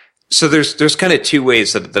 So there's kind of two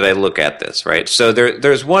ways that I look at this, right? So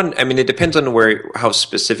there's one, it depends on how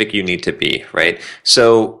specific you need to be, right?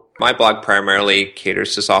 So my blog primarily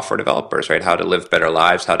caters to software developers, right? How to live better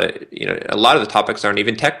lives, a lot of the topics aren't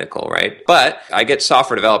even technical, right? But I get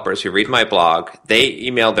software developers who read my blog, they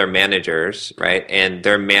email their managers, right? And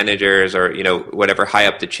their managers or, whatever high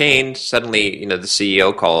up the chain, suddenly, the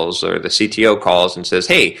CEO calls or the CTO calls and says,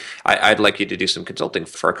 hey, I'd like you to do some consulting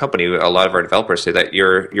for our company. A lot of our developers say that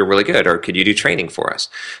you're really good, or could you do training for us?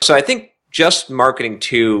 So I think just marketing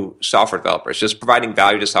to software developers, just providing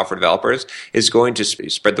value to software developers is going to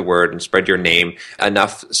spread the word and spread your name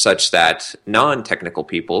enough such that non-technical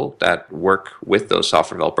people that work with those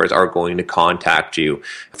software developers are going to contact you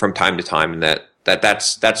from time to time, and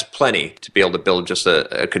That's plenty to be able to build just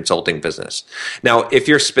a consulting business. Now, if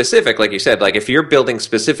you're specific, like you said, like if you're building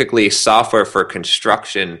specifically software for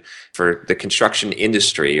construction, for the construction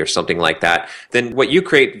industry or something like that, then what you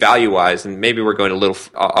create value-wise, and maybe we're going a little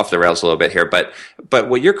off the rails a little bit here, but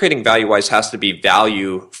what you're creating value-wise has to be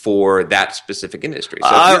value for that specific industry. So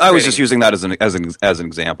I was just using that as an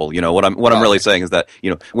example. You know, what I'm really saying is that, you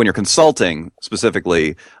know, when you're consulting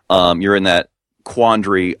specifically, you're in that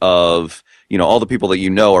quandary of, you know, all the people that you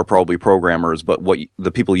know are probably programmers, but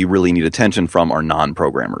the people you really need attention from are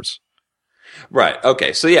non-programmers. Right.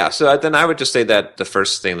 Okay. So yeah. So then I would just say that the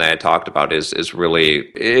first thing that I talked about is really,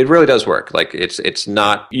 it really does work. Like it's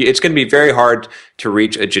going to be very hard to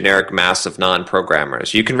reach a generic mass of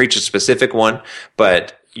non-programmers. You can reach a specific one,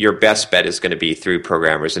 but your best bet is going to be through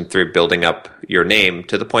programmers and through building up your name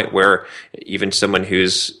to the point where even someone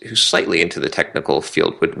who's slightly into the technical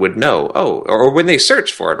field would know, or when they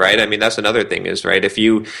search for it, right? I mean, that's another thing is, right, if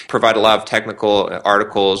you provide a lot of technical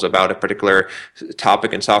articles about a particular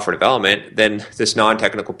topic in software development, then this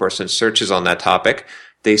non-technical person searches on that topic.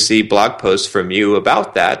 They see blog posts from you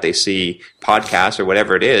about that. They see podcasts or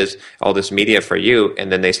whatever it is, all this media for you.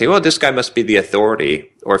 And then they say, well, this guy must be the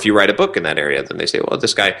authority. Or if you write a book in that area, then they say, well,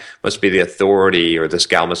 this guy must be the authority, or this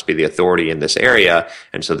gal must be the authority in this area.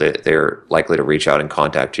 And so they're likely to reach out and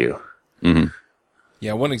contact you. Mm-hmm.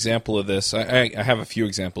 Yeah, one example of this, I have a few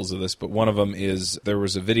examples of this, but one of them is there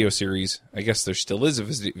was a video series, I guess there still is a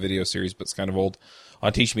video series, but it's kind of old,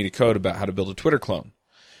 on Teach Me to Code about how to build a Twitter clone.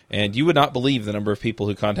 And you would not believe the number of people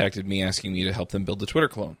who contacted me asking me to help them build a Twitter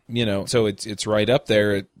clone. You know, so it's right up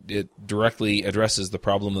there. It directly addresses the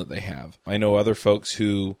problem that they have. I know other folks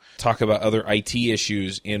who talk about other IT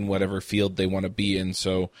issues in whatever field they want to be in.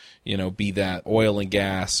 So, you know, be that oil and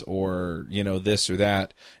gas or, you know, this or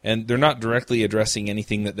that. And they're not directly addressing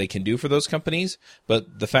anything that they can do for those companies,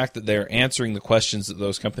 but the fact that they're answering the questions that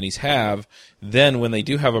those companies have, then when they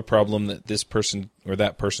do have a problem that this person or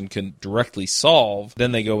that person can directly solve,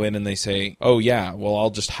 then they go in and they say, oh yeah, well, I'll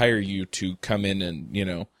just hire you to come in and, you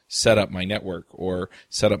know, set up my network or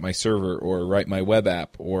set up my server or write my web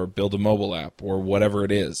app or build a mobile app or whatever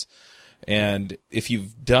it is. And if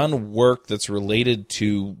you've done work that's related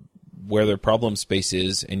to where their problem space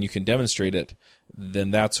is and you can demonstrate it,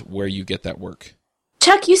 then that's where you get that work.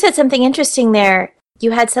 Chuck, you said something interesting there.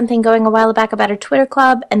 You had something going a while back about a Twitter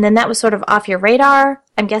club, and then that was sort of off your radar,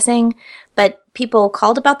 I'm guessing, but people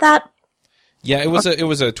called about that? Yeah, it was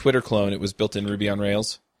a Twitter clone. It was built in Ruby on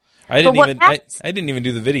Rails. I didn't even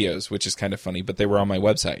do the videos, which is kind of funny, but they were on my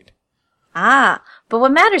website. Ah, but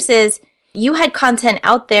what matters is you had content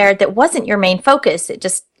out there that wasn't your main focus. It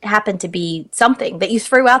just happened to be something that you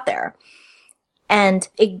threw out there. And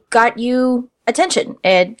it got you attention.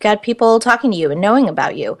 It got people talking to you and knowing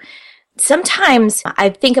about you. Sometimes I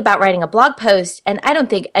think about writing a blog post, and I don't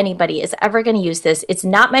think anybody is ever going to use this. It's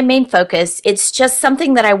not my main focus. It's just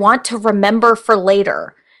something that I want to remember for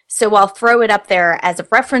later. So I'll throw it up there as a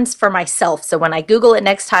reference for myself. So when I Google it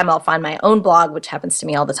next time, I'll find my own blog, which happens to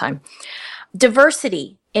me all the time.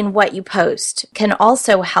 Diversity in what you post can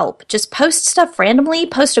also help. Just post stuff randomly,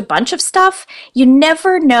 post a bunch of stuff. You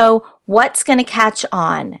never know what's going to catch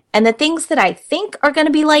on. And the things that I think are going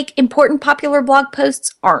to be like important popular blog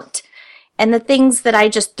posts aren't. And the things that I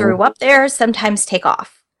just threw up there sometimes take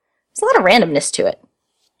off. There's a lot of randomness to it.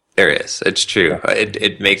 There is. It's true.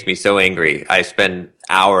 It makes me so angry. I spend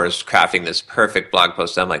hours crafting this perfect blog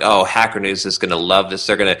post. I'm like, oh, Hacker News is going to love this.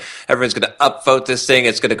 Everyone's going to upvote this thing.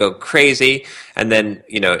 It's going to go crazy. And then,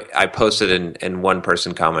 you know, I post it and one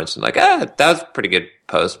person comments and like, that was a pretty good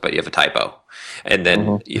post, but you have a typo. And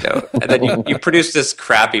then, you know, and then you produce this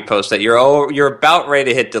crappy post that you're about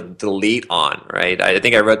ready to hit delete on, right? I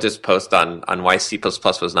think I wrote this post on why C++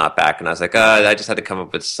 was not back, and I was like, I just had to come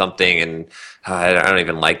up with something, and I don't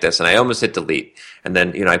even like this, and I almost hit delete. And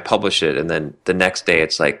then, you know, I publish it, and then the next day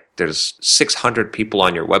it's like, there's 600 people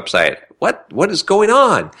on your website. What is going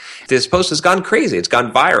on? This post has gone crazy. It's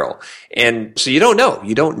gone viral. And so you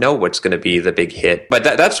don't know what's going to be the big hit. But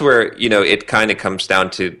that's where, you know, it kind of comes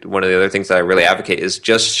down to one of the other things that I really advocate is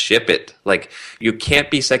just ship it. Like, you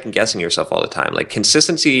can't be second guessing yourself all the time. Like,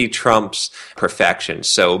 consistency trumps perfection.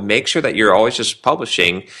 So make sure that you're always just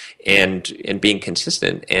publishing and being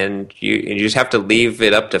consistent. And you just have to leave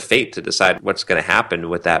it up to fate to decide what's going to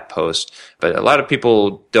happen with that post. But a lot of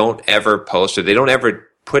people don't ever post, or they don't ever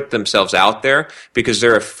put themselves out there because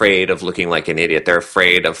they're afraid of looking like an idiot. They're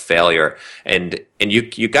afraid of failure. And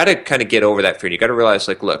you got to kind of get over that fear. You got to realize,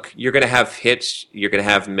 like, look, you're going to have hits, you're going to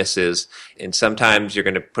have misses, and sometimes you're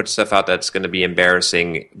going to put stuff out that's going to be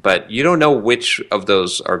embarrassing, but you don't know which of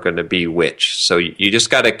those are going to be which. So you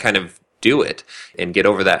just got to kind of do it and get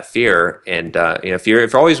over that fear. And if you're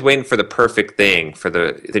always waiting for the perfect thing,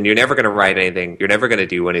 then you're never going to write anything. You're never going to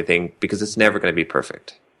do anything because it's never going to be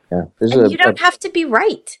perfect. Yeah. And you don't have to be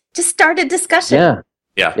right. Just start a discussion.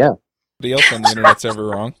 Yeah. Nobody else on the internet's ever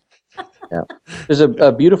wrong. Yeah. There's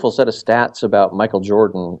a beautiful set of stats about Michael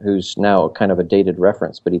Jordan, who's now kind of a dated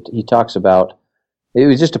reference, but he talks about, it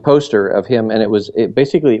was just a poster of him, and it was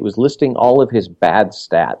listing all of his bad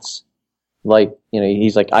stats. Like,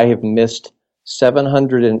 he's like, I have missed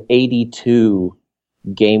 782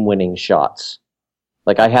 game-winning shots.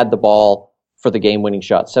 Like, I had the ball for the game-winning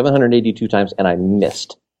shot 782 times, and I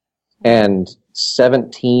missed. And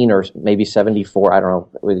 17 or maybe 74, I don't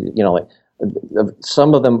know, like,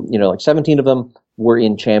 some of them, like 17 of them were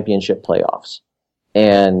in championship playoffs.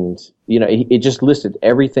 And, it just listed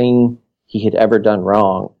everything he had ever done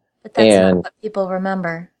wrong. But that's not what people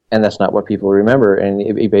remember. And that's not what people remember. And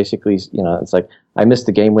he basically, it's like, I missed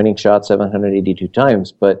the game-winning shot 782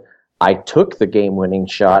 times, but I took the game-winning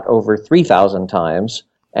shot over 3,000 times,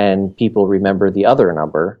 and people remember the other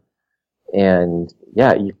number. And,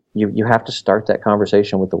 yeah, you have to start that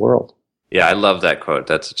conversation with the world. Yeah, I love that quote.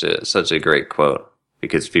 That's such a great quote,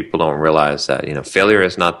 because people don't realize that, failure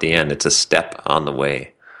is not the end. It's a step on the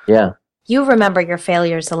way. Yeah. You remember your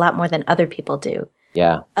failures a lot more than other people do.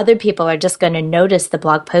 Yeah. Other people are just going to notice the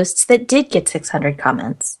blog posts that did get 600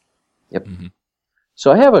 comments. Yep. Mm-hmm.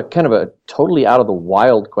 So I have a kind of a totally out of the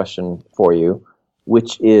wild question for you,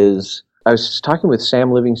 which is, I was talking with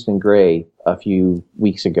Sam Livingston Gray a few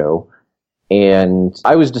weeks ago, and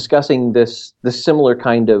I was discussing this similar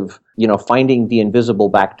kind of, finding the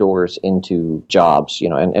invisible backdoors into jobs,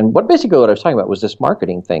 and what basically what I was talking about was this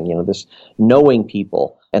marketing thing, this knowing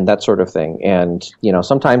people and that sort of thing. And,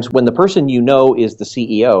 sometimes when the person is the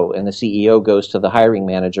CEO, and the CEO goes to the hiring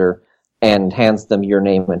manager and hands them your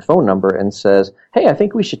name and phone number and says, hey, I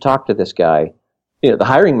think we should talk to this guy. The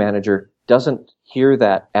hiring manager doesn't hear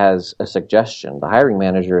that as a suggestion. The hiring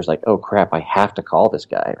manager is like, oh crap, I have to call this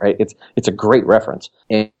guy, right? It's a great reference.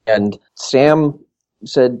 And Sam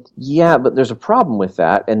said, yeah, but there's a problem with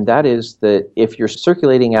that, and that is that if you're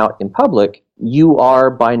circulating out in public, you are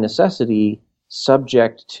by necessity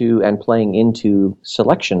subject to and playing into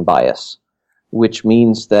selection bias, which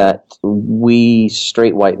means that we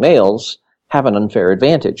straight white males have an unfair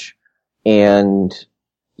advantage. And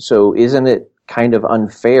so isn't it kind of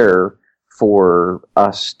unfair for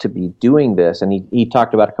us to be doing this? And he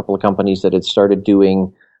talked about a couple of companies that had started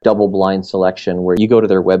doing double-blind selection, where you go to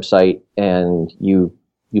their website and you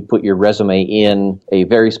put your resume in a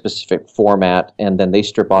very specific format, and then they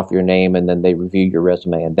strip off your name, and then they review your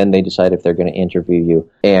resume, and then they decide if they're going to interview you.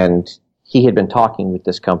 And he had been talking with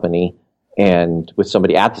this company and with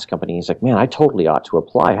somebody at this company. He's like, man, I totally ought to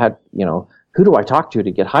apply. Who do I talk to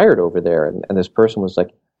get hired over there? And this person was like,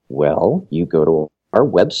 well, you go to our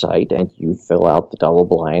website and you fill out the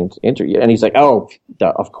double-blind interview. And he's like, oh,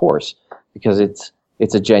 of course, because it's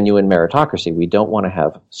a genuine meritocracy. We don't want to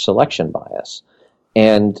have selection bias.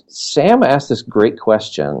 And Sam asked this great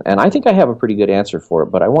question, and I think I have a pretty good answer for it,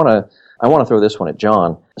 but I want to throw this one at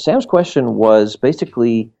John. Sam's question was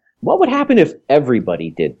basically, what would happen if everybody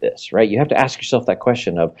did this, right? You have to ask yourself that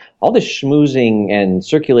question of all this schmoozing and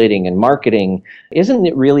circulating and marketing. Isn't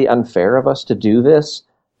it really unfair of us to do this?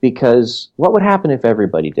 Because what would happen if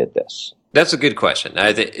everybody did this? That's a good question.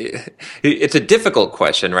 It's a difficult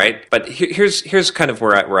question, right? But here's kind of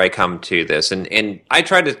where I come to this, and I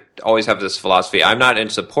try to always have this philosophy. I'm not in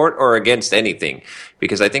support or against anything,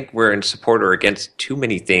 because I think we're in support or against too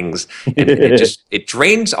many things, and it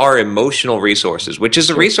drains our emotional resources, which is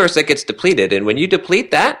a resource that gets depleted. And when you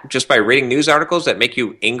deplete that just by reading news articles that make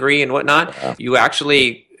you angry and whatnot, you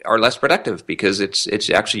actually are less productive, because it's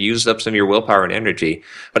actually used up some of your willpower and energy.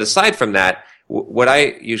 But aside from that, what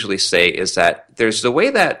I usually say is that there's the way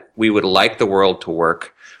that we would like the world to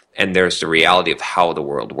work, and there's the reality of how the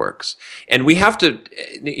world works. And we have to,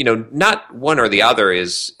 not one or the other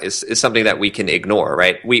is something that we can ignore,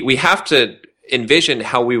 right? We have to envision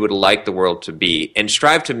how we would like the world to be and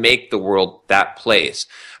strive to make the world that place.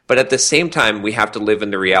 But at the same time, we have to live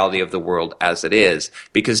in the reality of the world as it is,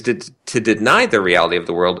 because to deny the reality of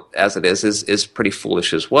the world as it is pretty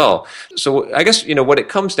foolish as well. So I guess, what it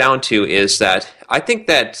comes down to is that I think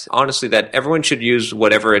that, honestly, that everyone should use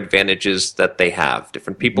whatever advantages that they have.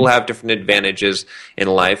 Different people have different advantages in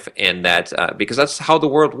life, and that because that's how the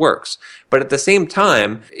world works. But at the same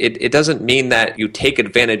time, it doesn't mean that you take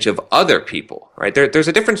advantage of other people, right? There's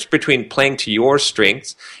a difference between playing to your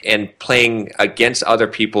strengths and playing against other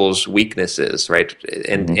people's weaknesses, right?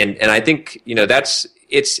 And I think,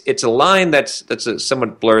 it's a line that's a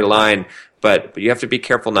somewhat blurry line, but you have to be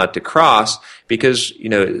careful not to cross, because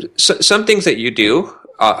some things that you do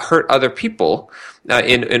hurt other people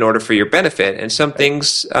in order for your benefit, and some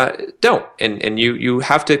things don't, and you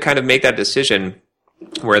have to kind of make that decision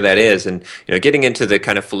where that is. And getting into the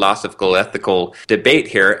kind of philosophical, ethical debate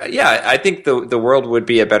here, I think the world would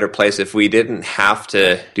be a better place if we didn't have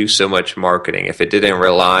to do so much marketing, if it didn't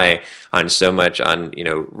rely on so much on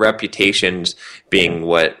reputations being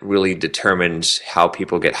what really determines how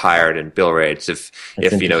people get hired and bill rates.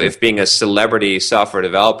 If being a celebrity software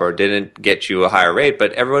developer didn't get you a higher rate,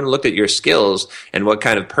 but everyone looked at your skills and what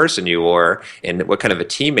kind of person you were and what kind of a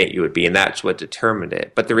teammate you would be, and that's what determined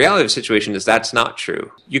it. But the reality of the situation is that's not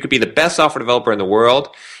true. You could be the best software developer in the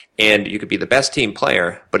world, and you could be the best team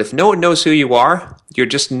player, but if no one knows who you are, you're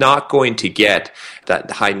just not going to get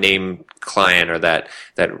that high name client or that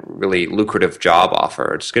really lucrative job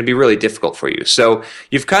offer. It's going to be really difficult for you. So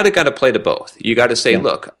you've kind of got to play to both. You got to say,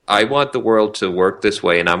 look, I want the world to work this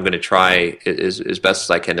way, and I'm going to try as best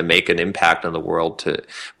as I can to make an impact on the world.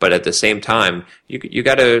 But at the same time, you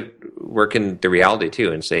got to work in the reality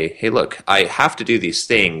too and say, hey, look, I have to do these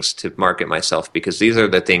things to market myself because these are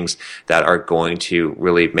the things that are going to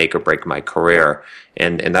really make or break my career.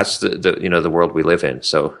 And that's the world we live in.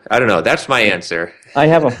 So I don't know. That's my answer. I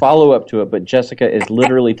have a follow-up to it, but Jessica is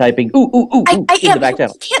literally typing, ooh, ooh, ooh, ooh, in the back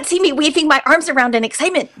channel. You can't see me waving my arms around in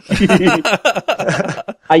excitement.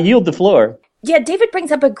 I yield the floor. Yeah, David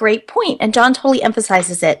brings up a great point, and John totally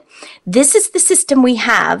emphasizes it. This is the system we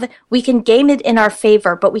have. We can game it in our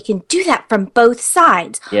favor, but we can do that from both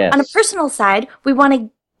sides. Yes. On a personal side, we want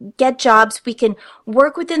to get jobs. We can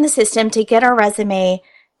work within the system to get our resume,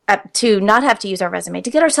 to not have to use our resume,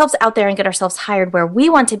 to get ourselves out there and get ourselves hired where we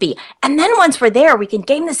want to be. And then once we're there, we can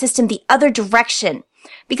game the system the other direction.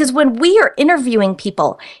 Because when we are interviewing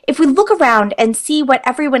people, if we look around and see what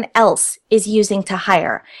everyone else is using to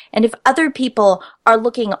hire, and if other people are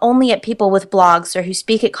looking only at people with blogs or who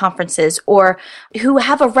speak at conferences or who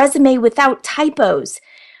have a resume without typos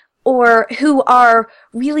or who are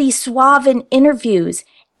really suave in interviews,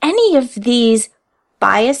 any of these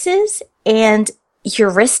biases and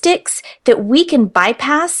heuristics that we can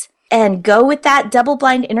bypass and go with that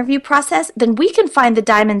double-blind interview process, then we can find the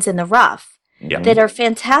diamonds in the rough that are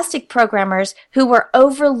fantastic programmers who were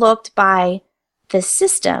overlooked by the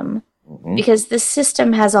system because the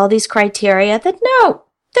system has all these criteria that, no,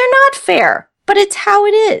 they're not fair, but it's how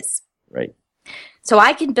it is. Right. So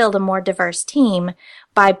I can build a more diverse team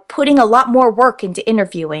by putting a lot more work into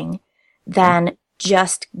interviewing than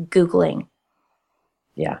just Googling.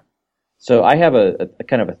 Yeah. So I have a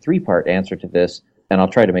kind of a three-part answer to this, and I'll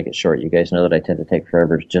try to make it short. You guys know that I tend to take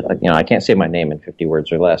forever. Just, I can't say my name in 50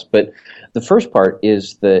 words or less. But the first part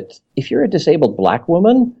is that if you're a disabled black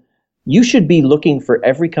woman, you should be looking for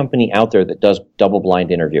every company out there that does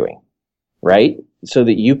double-blind interviewing, right? So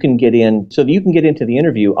that you can get into the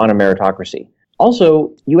interview on a meritocracy.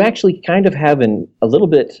 Also, you actually kind of have a little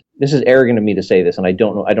bit, this is arrogant of me to say this, and I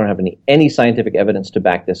don't have any scientific evidence to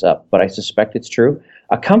back this up, but I suspect it's true.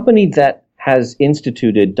 A company that has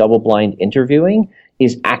instituted double-blind interviewing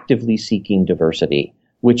is actively seeking diversity,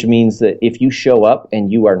 which means that if you show up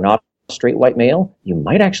and you are not a straight white male, you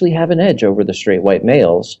might actually have an edge over the straight white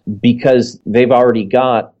males because they've already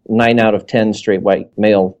got 9 out of 10 straight white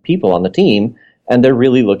male people on the team, and they're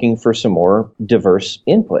really looking for some more diverse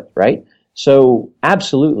input, right? So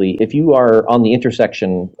absolutely, if you are on the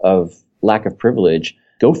intersection of lack of privilege,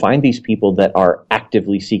 go find these people that are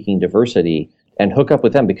actively seeking diversity and hook up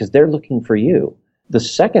with them because they're looking for you. The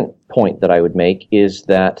second point that I would make is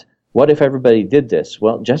that what if everybody did this?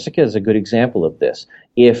 Well, Jessica is a good example of this.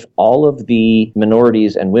 If all of the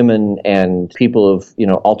minorities and women and people of,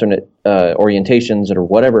 alternate orientations or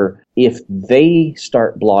whatever, if they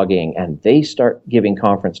start blogging and they start giving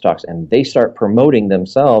conference talks and they start promoting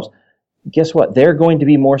themselves, guess what? They're going to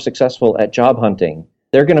be more successful at job hunting.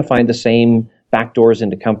 They're going to find the same backdoors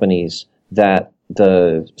into companies that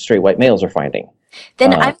the straight white males are finding.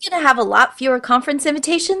 Then I'm going to have a lot fewer conference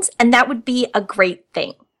invitations, and that would be a great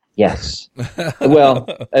thing. Yes. Well,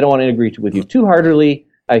 I don't want to agree with you too heartily.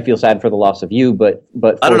 I feel sad for the loss of you, but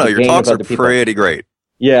I don't know. Your talks are pretty great.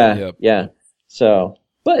 Yeah, yeah. So,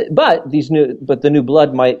 but the new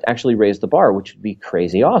blood might actually raise the bar, which would be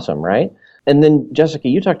crazy awesome, right? And then, Jessica,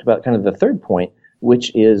 you talked about kind of the third point,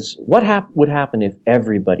 which is what would happen if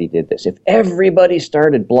everybody did this? If everybody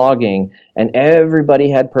started blogging and everybody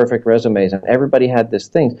had perfect resumes and everybody had this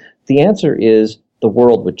thing, the answer is the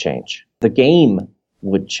world would change. The game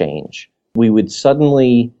would change. We would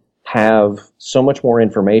suddenly have so much more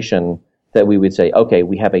information that we would say, okay,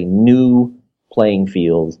 we have a new playing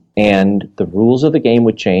field and the rules of the game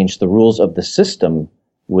would change. The rules of the system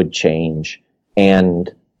would change. And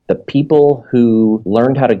the people who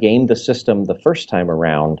learned how to game the system the first time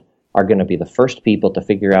around are going to be the first people to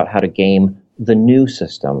figure out how to game the new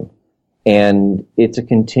system. And it's a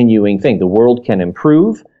continuing thing. The world can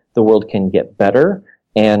improve, the world can get better,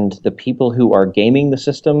 and the people who are gaming the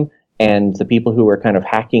system and the people who are kind of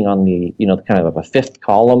hacking on the, kind of a fifth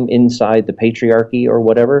column inside the patriarchy or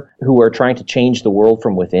whatever, who are trying to change the world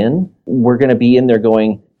from within, we're going to be in there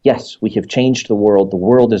going, yes, we have changed the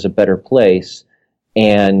world is a better place,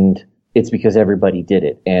 and it's because everybody did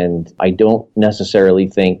it. And I don't necessarily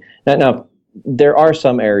think, now there are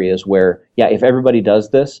some areas where, if everybody does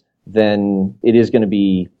this, then it is going to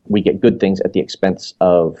be, we get good things at the expense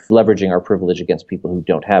of leveraging our privilege against people who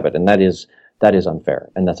don't have it. And that is unfair,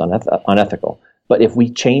 and that's unethical. But if we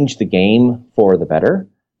change the game for the better,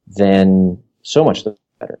 then so much the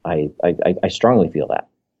better. I strongly feel that.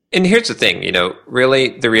 And here's the thing,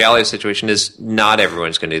 really the reality of the situation is not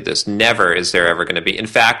everyone's going to do this. Never is there ever going to be. In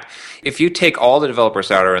fact, if you take all the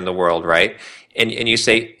developers out there in the world, right, and you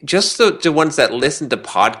say just the ones that listen to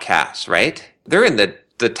podcasts, right, they're in the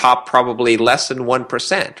top probably less than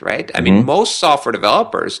 1%, right? I mean, most software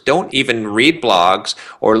developers don't even read blogs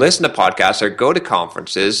or listen to podcasts or go to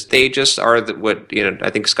conferences. They just are I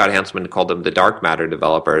think Scott Hanselman called them the dark matter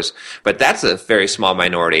developers, but that's a very small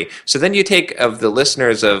minority. So then you take of the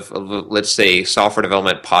listeners of let's say, software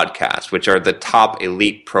development podcasts, which are the top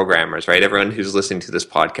elite programmers, right? Everyone who's listening to this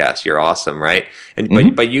podcast, you're awesome, right?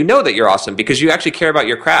 And but you know that you're awesome because you actually care about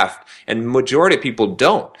your craft, and majority of people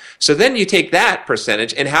don't. So then you take that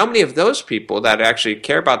percentage, and how many of those people that actually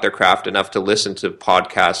care about their craft enough to listen to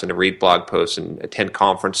podcasts and to read blog posts and attend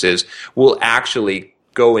conferences will actually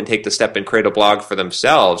go and take the step and create a blog for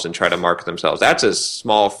themselves and try to market themselves? That's a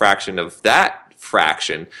small fraction of that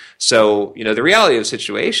fraction. So, the reality of the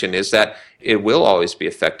situation is that it will always be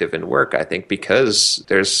effective and work, I think, because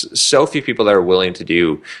there's so few people that are willing to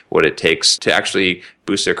do what it takes to actually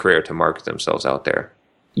boost their career, to market themselves out there.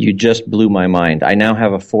 You just blew my mind. I now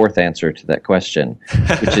have a fourth answer to that question,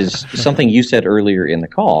 which is something you said earlier in the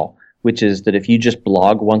call, which is that if you just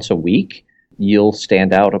blog once a week, you'll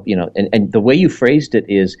stand out, and the way you phrased it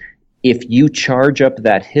is, if you charge up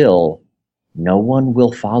that hill, no one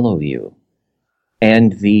will follow you.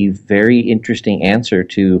 And the very interesting answer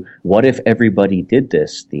to what if everybody did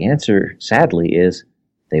this, the answer, sadly, is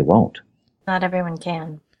they won't. Not everyone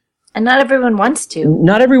can. And not everyone wants to.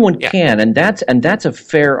 Not everyone can, and that's a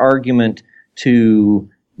fair argument to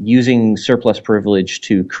using surplus privilege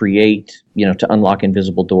to create, to unlock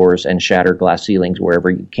invisible doors and shatter glass ceilings wherever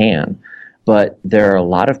you can. But there are a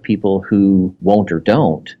lot of people who won't or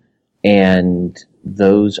don't, and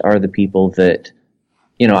those are the people that,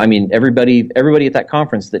 everybody at that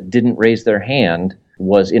conference that didn't raise their hand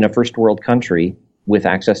was in a first world country with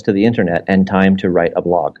access to the internet and time to write a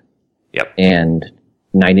blog. Yep. And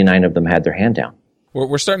 99 of them had their hand down.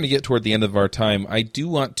 We're starting to get toward the end of our time. I do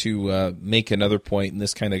want to make another point, and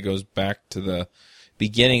this kind of goes back to the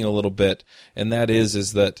beginning a little bit, and that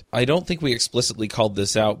is that I don't think we explicitly called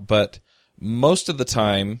this out, but most of the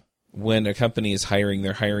time when a company is hiring,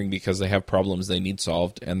 they're hiring because they have problems they need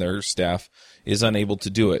solved, and their staff is unable to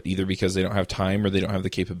do it, either because they don't have time or they don't have the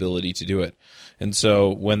capability to do it. And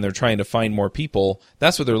so when they're trying to find more people,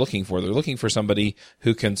 that's what they're looking for. They're looking for somebody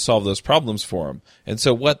who can solve those problems for them. And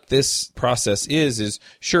so what this process is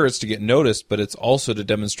sure, it's to get noticed, but it's also to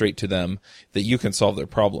demonstrate to them that you can solve their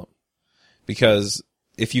problem. Because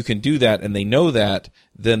if you can do that and they know that,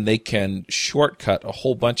 then they can shortcut a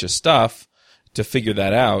whole bunch of stuff to figure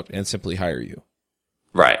that out and simply hire you.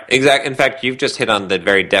 Right. Exactly. In fact, you've just hit on the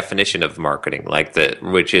very definition of marketing,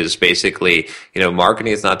 which is basically,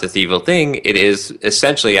 marketing is not this evil thing. It is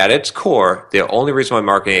essentially at its core, the only reason why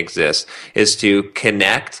marketing exists is to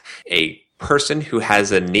connect a person who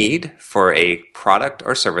has a need for a product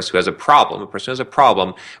or service, a person who has a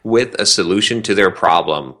problem, with a solution to their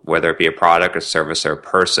problem, whether it be a product, a service, or a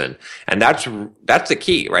person. And that's the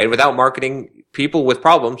key, right? Without marketing, people with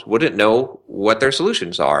problems wouldn't know what their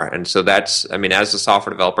solutions are. And so as a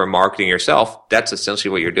software developer marketing yourself, that's essentially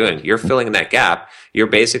what you're doing. You're filling in that gap. You're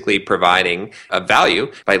basically providing a value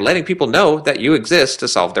by letting people know that you exist to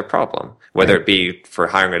solve their problem, whether it be for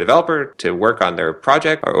hiring a developer to work on their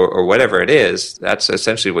project or whatever it is. That's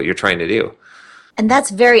essentially what you're trying to do. And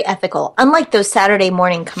that's very ethical. Unlike those Saturday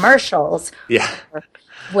morning commercials. Yeah.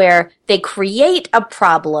 Where they create a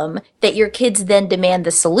problem that your kids then demand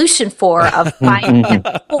the solution for of finding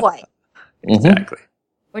a toy. Exactly.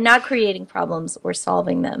 We're not creating problems, we're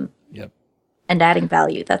solving them. Yep. And adding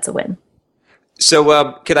value. That's a win.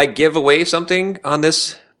 So could I give away something on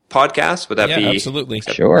this podcast? Would that be? Absolutely.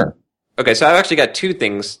 Sure. Okay, so I've actually got two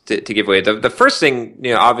things to give away. The first thing,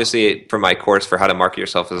 obviously for my course for how to market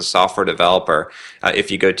yourself as a software developer,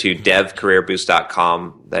 if you go to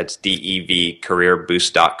devcareerboost.com, that's DEV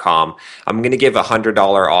careerboost.com, I'm going to give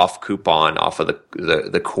 $100 off coupon off of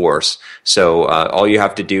the course. So all you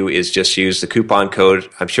have to do is just use the coupon code.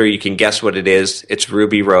 I'm sure you can guess what it is. It's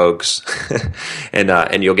Ruby Rogues,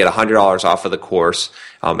 and you'll get $100 off of the course.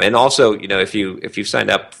 And also, if you've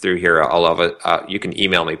signed up through here, I'll love it. You can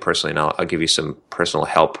email me personally, and I'll give you some personal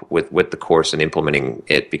help with the course and implementing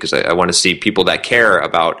it, because I want to see people that care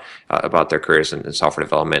about their careers in software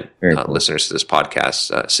development, Cool. listeners to this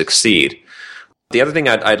podcast, succeed. The other thing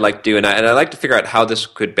I'd like to do, and I'd like to figure out how this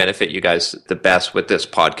could benefit you guys the best with this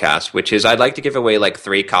podcast, which is I'd like to give away like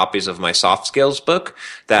 3 copies of my soft skills book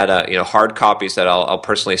that, hard copies that I'll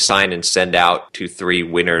personally sign and send out to 3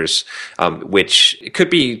 winners, which could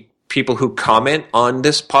be people who comment on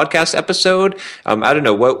this podcast episode. I don't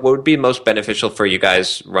know, what would be most beneficial for you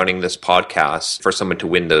guys running this podcast for someone to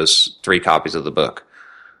win those 3 copies of the book?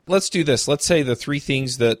 Let's do this. Let's say the 3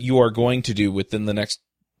 things that you are going to do within the next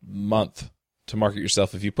month to market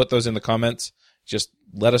yourself. If you put those in the comments, just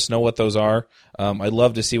let us know what those are. I'd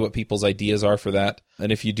love to see what people's ideas are for that.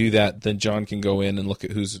 And if you do that, then John can go in and look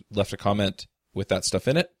at who's left a comment with that stuff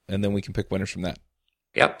in it, and then we can pick winners from that.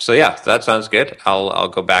 Yep. So yeah, that sounds good. I'll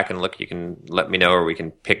go back and look. You can let me know, or we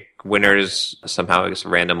can pick winners somehow, I guess,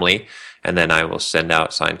 randomly, and then I will send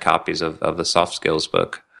out signed copies of the soft skills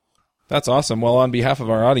book. That's awesome. Well, on behalf of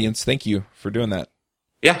our audience, thank you for doing that.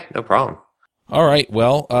 Yeah, no problem. All right.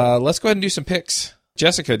 Well, let's go ahead and do some picks.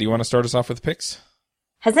 Jessica, do you want to start us off with picks?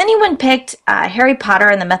 Has anyone picked Harry Potter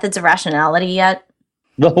and the Methods of Rationality yet?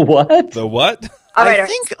 The what? The what? All right,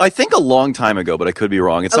 I think a long time ago, but I could be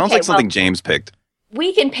wrong. It sounds like something James picked.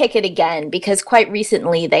 We can pick it again because quite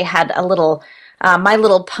recently they had a little My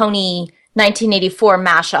Little Pony 1984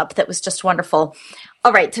 mashup that was just wonderful.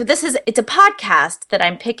 All right, so it's a podcast that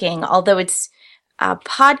I'm picking, although it's a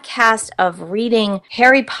podcast of reading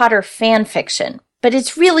Harry Potter fan fiction. But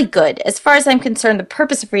it's really good. As far as I'm concerned, the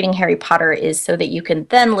purpose of reading Harry Potter is so that you can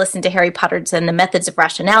then listen to Harry Potter's and the Methods of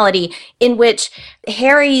Rationality, in which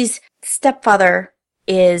Harry's stepfather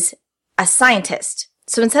is a scientist.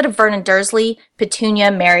 So instead of Vernon Dursley,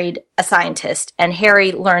 Petunia married a scientist, and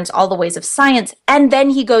Harry learns all the ways of science, and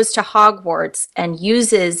then he goes to Hogwarts and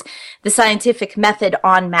uses the scientific method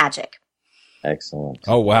on magic. Excellent.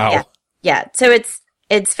 Oh, wow. Yeah. So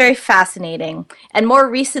it's very fascinating. And more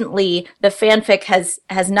recently, the fanfic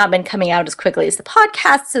has not been coming out as quickly as the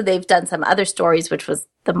podcast, so they've done some other stories, which was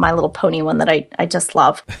the My Little Pony one that I just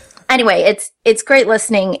love. Anyway, it's great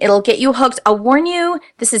listening. It'll get you hooked. I'll warn you,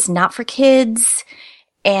 this is not for kids,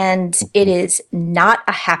 and it is not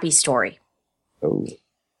a happy story. Oh.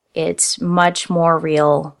 It's much more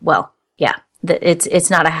real. Well, yeah,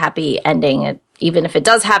 it's not a happy ending. Even if it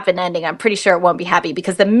does have an ending, I'm pretty sure it won't be happy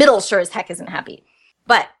because the middle sure as heck isn't happy.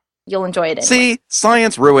 But you'll enjoy it anyway. See,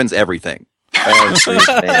 science ruins everything. Everything.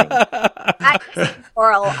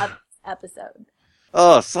 Oral episode.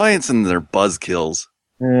 Oh, science and their buzzkills.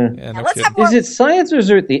 Yeah, Now let's have more. Is it science or is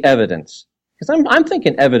it the evidence? Because I'm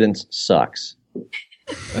thinking evidence sucks.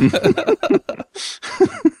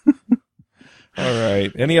 All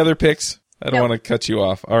right. Any other picks? I don't want to cut you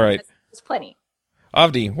off. All right. There's plenty.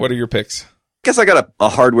 Avdi, what are your picks? Guess I got a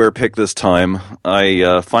hardware pick this time.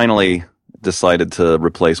 I finally decided to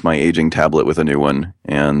replace my aging tablet with a new one,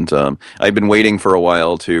 and I've been waiting for a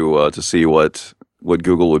while to see what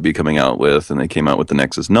Google would be coming out with, and they came out with the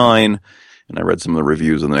Nexus 9, and I read some of the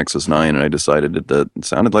reviews of the Nexus 9, and I decided that it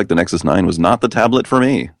sounded like the Nexus 9 was not the tablet for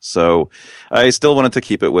me. So I still wanted to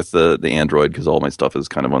keep it with the Android, because all my stuff is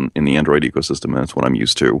kind of in the Android ecosystem, and that's what I'm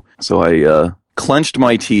used to. So I clenched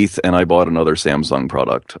my teeth and I bought another Samsung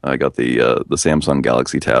product. I got the Samsung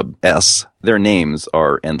Galaxy Tab S. Their names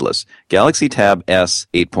are endless. Galaxy Tab S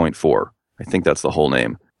 8.4. I think that's the whole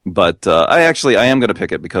name. But I am going to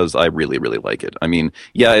pick it because I really, really like it. I mean,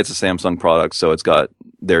 yeah, it's a Samsung product, so it's got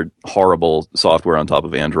their horrible software on top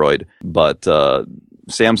of Android. But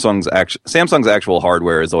Samsung's actual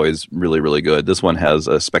hardware is always really, really good. This one has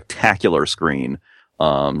a spectacular screen,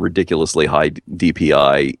 ridiculously high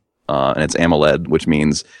DPI, and it's AMOLED, which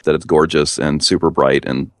means that it's gorgeous and super bright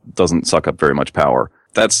and doesn't suck up very much power.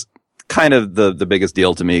 That's kind of the biggest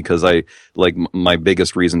deal to me, because my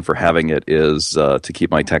biggest reason for having it is to keep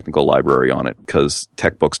my technical library on it, because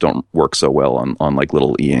tech books don't work so well on like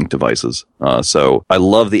little e-ink devices. So I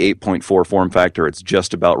love the 8.4 form factor. It's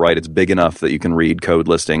just about right. It's big enough that you can read code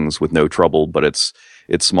listings with no trouble, but it's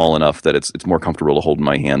small enough that it's more comfortable to hold in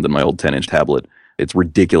my hand than my old 10-inch tablet. It's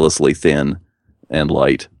ridiculously thin and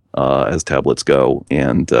light. as tablets go.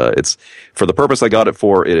 And it's for the purpose I got it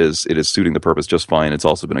for. It is suiting the purpose just fine. It's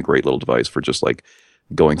also been a great little device for just like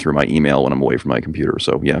going through my email when I'm away from my computer.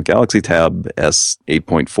 So yeah, Galaxy Tab S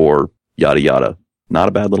 8.4, yada yada. Not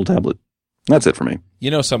a bad little tablet. That's it for me.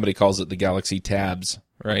 You know, somebody calls it the Galaxy Tabs,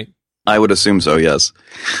 right? I would assume so, yes.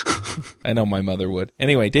 I know my mother would.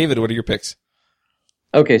 Anyway, David, what are your picks?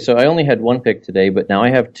 Okay, so I only had one pick today, but now I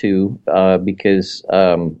have two because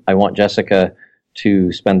I want Jessica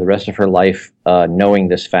to spend the rest of her life knowing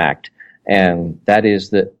this fact, and that is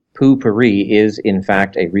that Poo-Pourri is, in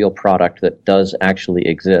fact, a real product that does actually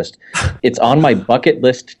exist. It's on my bucket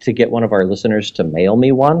list to get one of our listeners to mail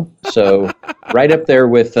me one, so right up there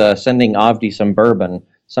with sending Avdi some bourbon.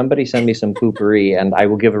 Somebody send me some Poo-Pourri, and I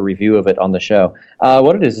will give a review of it on the show.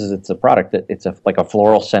 What it is it's a product that it's like a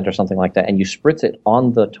floral scent or something like that, and you spritz it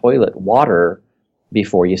on the toilet water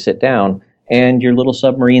before you sit down, and your little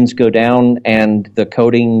submarines go down, and the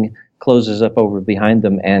coating closes up over behind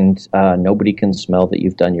them, and nobody can smell that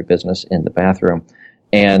you've done your business in the bathroom.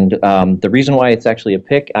 And the reason why it's actually a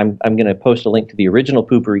pick, I'm going to post a link to the original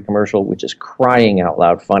Poo-Pourri commercial, which is crying out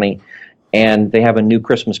loud funny. And they have a new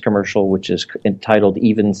Christmas commercial, which is entitled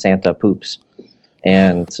 "Even Santa Poops,"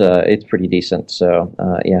 and it's pretty decent. So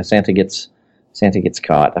yeah, Santa gets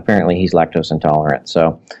caught. Apparently, he's lactose intolerant.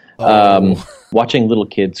 So watching little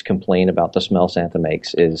kids complain about the smell Santa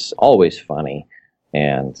makes is always funny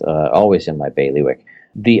and always in my bailiwick.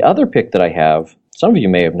 The other pick that I have, some of you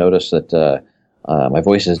may have noticed that my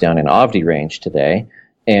voice is down in Avdi range today.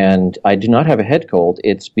 And I do not have a head cold.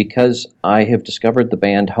 It's because I have discovered the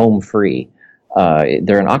band Home Free.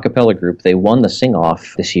 They're an a cappella group. They won the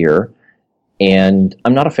sing-off this year. And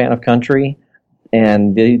I'm not a fan of country.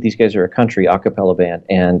 And these guys are a country a cappella band.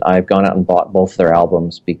 And I've gone out and bought both their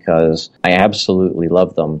albums because I absolutely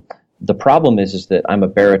love them. The problem is that I'm a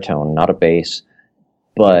baritone, not a bass.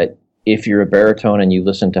 But if you're a baritone and you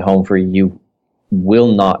listen to Home Free, you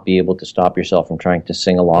will not be able to stop yourself from trying to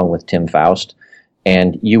sing along with Tim Faust.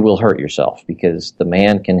 And you will hurt yourself because the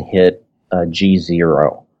man can hit a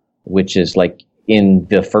G0, which is like in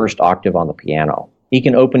the first octave on the piano. He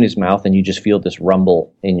can open his mouth and you just feel this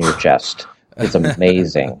rumble in your chest. It's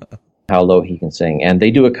amazing how low he can sing. And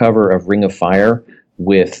they do a cover of Ring of Fire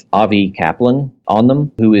with Avi Kaplan on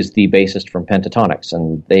them, who is the bassist from Pentatonics.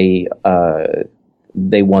 And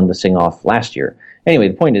they won the sing-off last year. Anyway,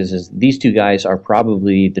 the point is these two guys are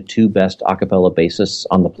probably the two best a cappella bassists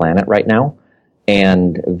on the planet right now.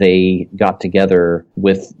 And they got together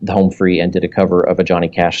with the Home Free and did a cover of a Johnny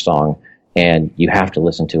Cash song. And you have to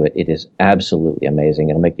listen to it. It is absolutely amazing.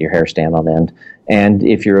 It'll make your hair stand on end. And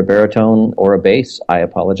if you're a baritone or a bass, I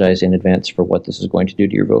apologize in advance for what this is going to do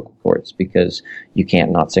to your vocal cords because you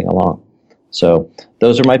can't not sing along. So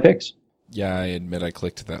those are my picks. Yeah, I admit I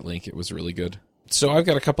clicked that link. It was really good. So I've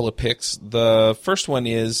got a couple of picks. The first one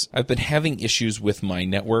is I've been having issues with my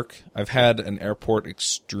network. I've had an Airport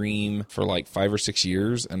Extreme for like 5 or 6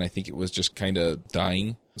 years, and I think it was just kind of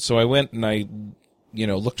dying. So I went and I,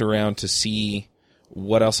 looked around to see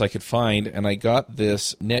what else I could find, and I got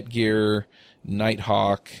this Netgear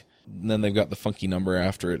Nighthawk, and then they've got the funky number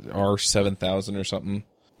after it, R7000 or something,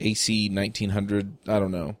 AC 1900, I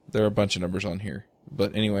don't know. There are a bunch of numbers on here.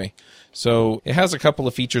 But anyway, so it has a couple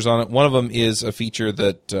of features on it. One of them is a feature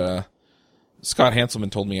that Scott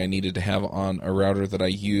Hanselman told me I needed to have on a router that I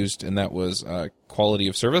used, and that was quality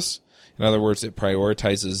of service. In other words, it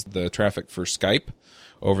prioritizes the traffic for Skype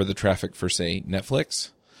over the traffic for, say,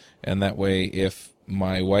 Netflix. And that way, if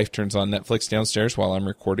my wife turns on Netflix downstairs while I'm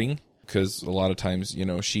recording, because a lot of times,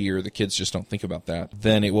 she or the kids just don't think about that,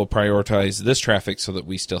 then it will prioritize this traffic so that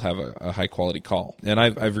we still have a high-quality call. And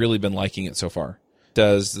I've really been liking it so far.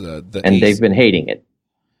 Does the and they've been hating it.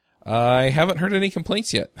 I haven't heard any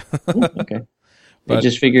complaints yet. Okay. But I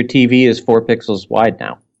just figured TV is 4 pixels wide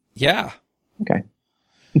now. Yeah. Okay.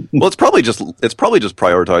 Well, it's probably just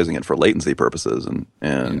prioritizing it for latency purposes,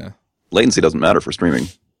 and latency doesn't matter for streaming.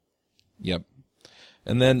 Yep.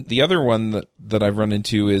 And then the other one that I've run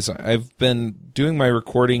into is I've been doing my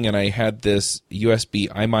recording, and I had this USB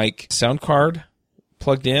iMic sound card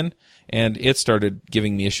plugged in, and it started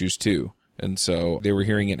giving me issues too. And so they were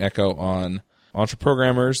hearing an echo on Entre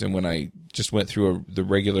Programmers, and when I just went through the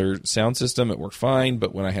regular sound system, it worked fine.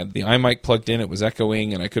 But when I had the iMic plugged in, it was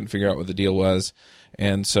echoing, and I couldn't figure out what the deal was.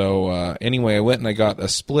 And so anyway, I went and I got a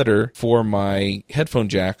splitter for my headphone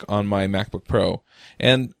jack on my MacBook Pro.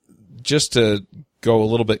 And just to go a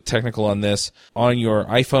little bit technical on this, on your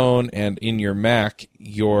iPhone and in your Mac,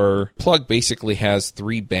 your plug basically has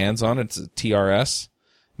 3 bands on it. It's a TRS,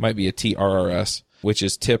 might be a TRRS, which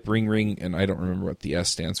is tip, ring, and I don't remember what the S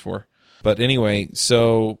stands for. But anyway,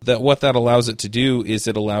 so what that allows it to do is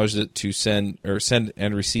it allows it to send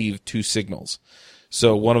and receive two signals.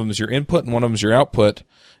 So one of them is your input and one of them is your output.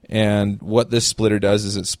 And what this splitter does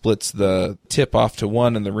is it splits the tip off to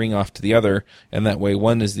one and the ring off to the other. And that way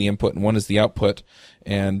one is the input and one is the output.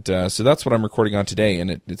 And so that's what I'm recording on today, and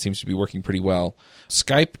it seems to be working pretty well.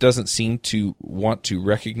 Skype doesn't seem to want to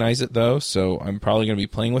recognize it, though, so I'm probably going to be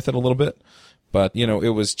playing with it a little bit. But,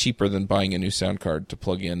 it was cheaper than buying a new sound card to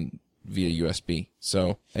plug in via USB.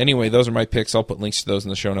 So anyway, those are my picks. I'll put links to those in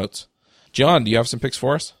the show notes. John, do you have some picks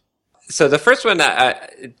for us? So the first one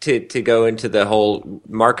to go into the whole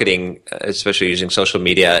marketing, especially using social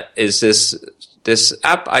media, is this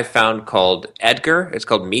app I found called Edgar. It's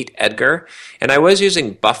called Meet Edgar. And I was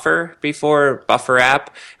using Buffer before, Buffer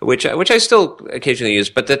app, which I still occasionally use.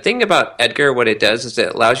 But the thing about Edgar, what it does is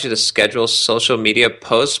it allows you to schedule social media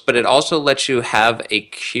posts, but it also lets you have a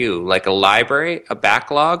queue, like a library, a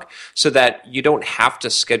backlog, so that you don't have to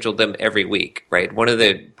schedule them every week, right? One of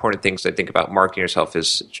the important things I think about marketing yourself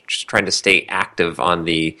is just trying to stay active on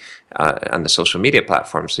the social media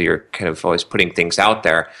platform. So you're kind of always putting things out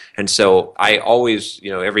there. And so I always,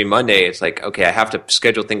 every Monday, it's like, okay, I have to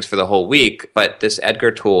schedule things for the whole week. But this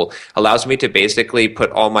Edgar tool allows me to basically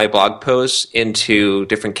put all my blog posts into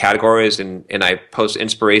different categories, and I post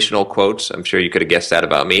inspirational quotes. I'm sure you could have guessed that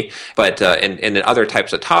about me, but and other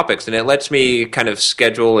types of topics. And it lets me kind of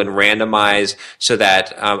schedule and randomize so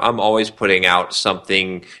that I'm always putting out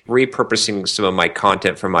something, repurposing some of my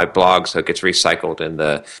content from my blog so it gets recycled in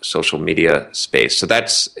the social media space. So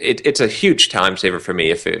it's a huge time saver for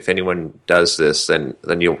me. If anyone does this, then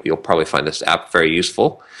you'll probably find this app very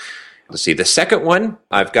useful. Let's see. The second one,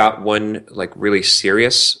 I've got one like really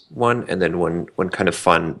serious one, and then one kind of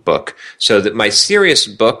fun book. So that my serious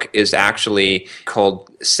book is actually called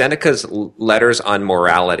Seneca's Letters on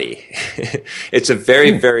Morality. It's a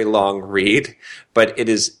very, very long read, but it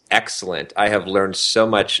is excellent. I have learned so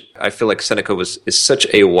much. I feel like Seneca is such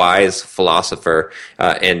a wise philosopher,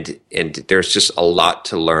 and there's just a lot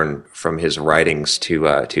to learn from his writings to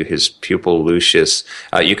his pupil Lucius.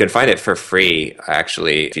 You can find it for free,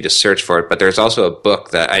 actually, if you just search for it. But there's also a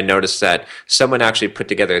book that I noticed that someone actually put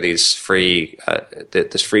together these free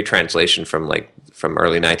this free translation from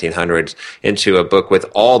early 1900s into a book with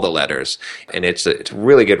all the letters, and it's a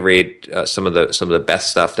really good read. Some of the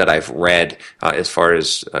best stuff that I've read as far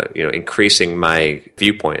as increasing my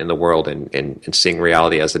viewpoint in the world and seeing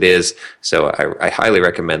reality as it is. So I highly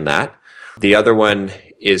recommend that. The other one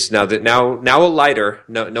is now a lighter,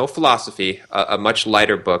 no philosophy, a much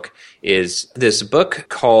lighter book is this book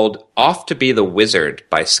called Off to Be the Wizard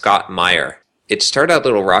by Scott Meyer. It started out a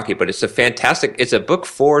little rocky, but it's a book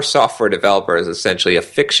for software developers, essentially a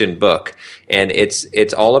fiction book. And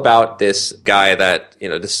it's all about this guy that,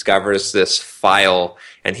 discovers this file,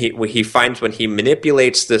 and he finds when he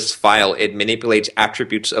manipulates this file, it manipulates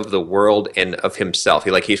attributes of the world and of himself.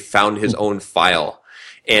 He found his own file.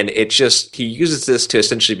 And he uses this to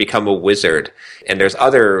essentially become a wizard. And there's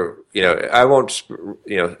other, I won't,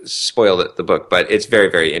 spoil the book, but it's very,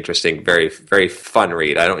 very interesting, very, very fun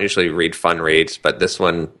read. I don't usually read fun reads, but this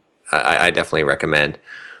one I definitely recommend.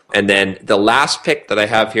 And then the last pick that I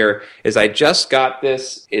have here is I just got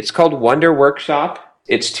this. It's called Wonder Workshop.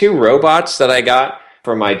 It's 2 robots that I got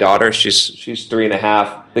for my daughter. She's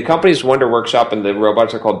 3.5. The company's Wonder Workshop, and the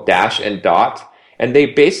robots are called Dash and Dot. And they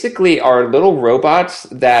basically are little robots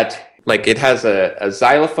that, it has a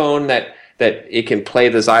xylophone that it can play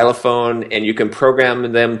the xylophone, and you can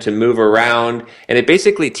program them to move around. And it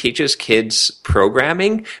basically teaches kids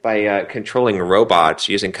programming by controlling robots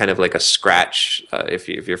using kind of like a Scratch, if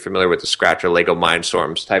you're familiar with the Scratch or Lego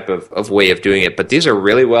Mindstorms type of way of doing it. But these are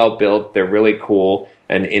really well built. They're really cool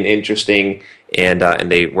and interesting. And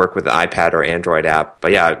they work with the iPad or Android app.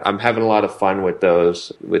 But yeah, I'm having a lot of fun with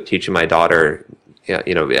those, with teaching my daughter,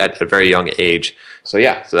 at a very young age. So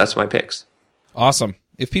that's my picks. Awesome.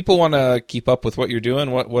 If people want to keep up with what you're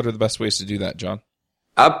doing, what are the best ways to do that, John?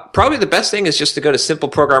 Probably the best thing is just to go to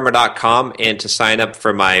simpleprogrammer.com and to sign up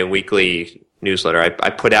for my weekly newsletter.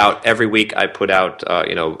 I put out every week. I put out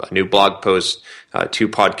a new blog post, 2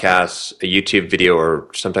 podcasts, a YouTube video, or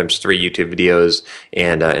sometimes 3 YouTube videos,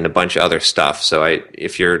 and a bunch of other stuff. So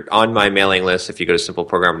if you're on my mailing list, if you go to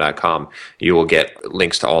simpleprogrammer.com, you will get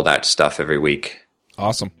links to all that stuff every week.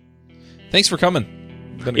 Awesome. Thanks for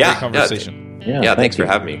coming. It's been a great conversation. Yeah, thanks for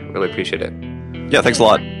having me. Really appreciate it. Yeah, thanks a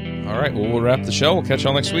lot. All right, well, we'll wrap the show. We'll catch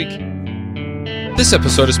y'all next week. This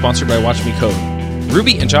episode is sponsored by Watch Me Code.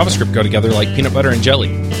 Ruby and JavaScript go together like peanut butter and jelly.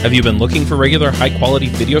 Have you been looking for regular, high-quality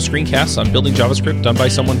video screencasts on building JavaScript done by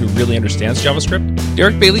someone who really understands JavaScript?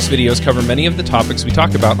 Derek Bailey's videos cover many of the topics we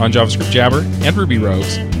talk about on JavaScript Jabber and Ruby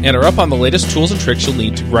Rogues, and are up on the latest tools and tricks you'll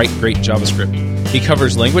need to write great JavaScript. He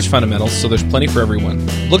covers language fundamentals, so there's plenty for everyone.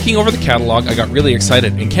 Looking over the catalog, I got really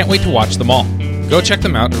excited and can't wait to watch them all. Go check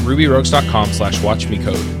them out at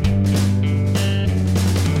rubyrogues.com/watchmecode.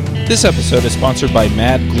 This episode is sponsored by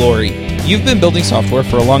Mad Glory. You've been building software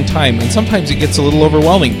for a long time, and sometimes it gets a little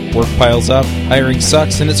overwhelming. Work piles up, hiring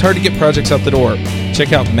sucks, and it's hard to get projects out the door.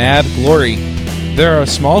 Check out Mad Glory. They're a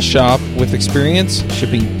small shop with experience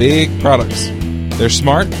shipping big products. They're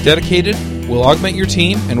smart, dedicated, will augment your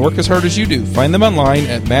team, and work as hard as you do. Find them online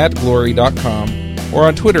at madglory.com or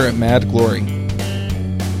on Twitter at madglory.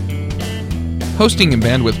 Hosting and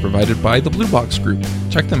bandwidth provided by the Blue Box Group.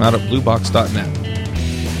 Check them out at bluebox.net.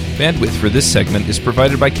 Bandwidth for this segment is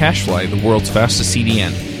provided by CacheFly, the world's fastest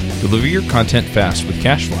CDN. Deliver your content fast with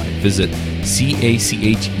CacheFly. Visit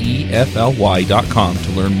CacheFly.com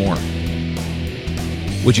to learn more.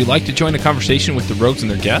 Would you like to join a conversation with the Rogues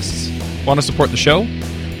and their guests? Want to support the show?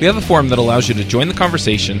 We have a forum that allows you to join the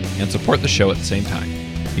conversation and support the show at the same time.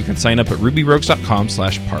 You can sign up at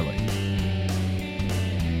rubyrogues.com/parlay.